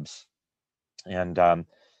Bell Labs. And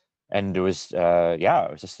it was, it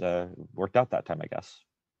was just worked out that time, I guess.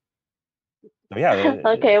 So yeah,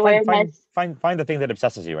 okay, nice. Find the thing that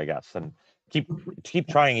obsesses you, I guess, and keep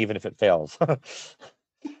trying even if it fails.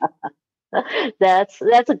 That's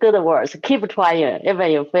a good word. Keep trying. Even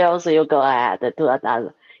if it fails, you go ahead and do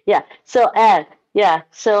another. Yeah. So Ed,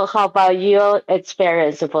 so how about your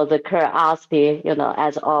experience for the curiosity?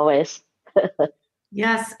 As always.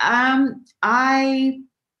 Yes. I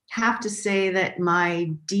have to say that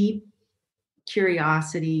my deep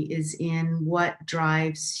curiosity is in what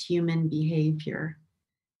drives human behavior.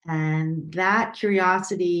 And that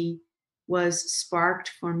curiosity was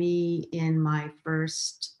sparked for me in my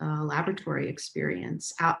first laboratory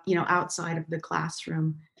experience outside of the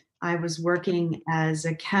classroom. I was working as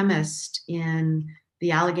a chemist in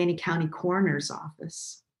the Allegheny County Coroner's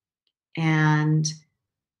Office. And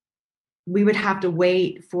we would have to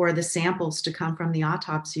wait for the samples to come from the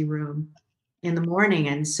autopsy room in the morning.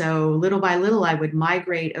 And so little by little, I would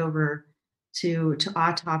migrate over to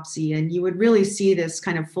autopsy, and you would really see this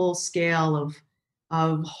kind of full scale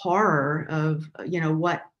of horror of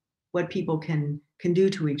what people can do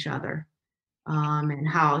to each other, and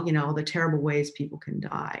how the terrible ways people can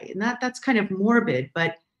die. And that's kind of morbid,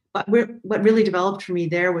 but what really developed for me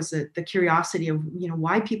there was the curiosity of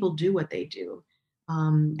why people do what they do,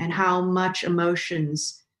 and how much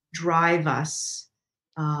emotions drive us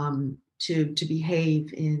to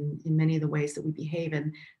behave in many of the ways that we behave.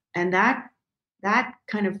 And that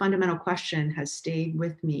kind of fundamental question has stayed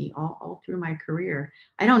with me all through my career.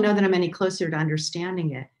 I don't know that I'm any closer to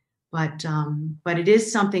understanding it, but it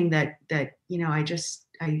is something that I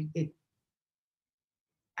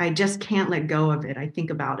just can't let go of it. I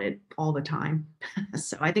think about it all the time.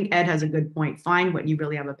 So I think Ed has a good point. Find what you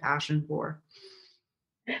really have a passion for.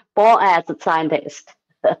 Born as a scientist.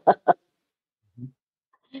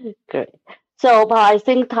 Great. So, but I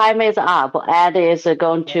think time is up. Ed is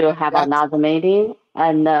going to have another meeting,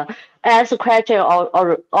 and ask a question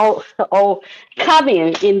or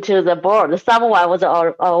coming into the board. Someone was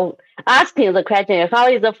asking the question: how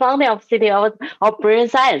is the founding of City of Brain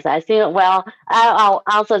Science? I think I'll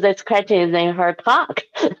answer this question in her talk.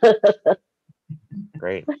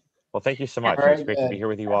 Great. Well, thank you so much. Very It's great good. to be here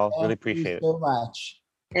with you all. Really appreciate it so much.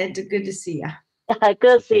 Ed, good to see you.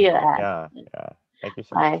 Good to see you, Ed. Yeah. Thank you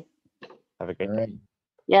so much. Bye. Have a great day.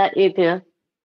 Yeah, you too.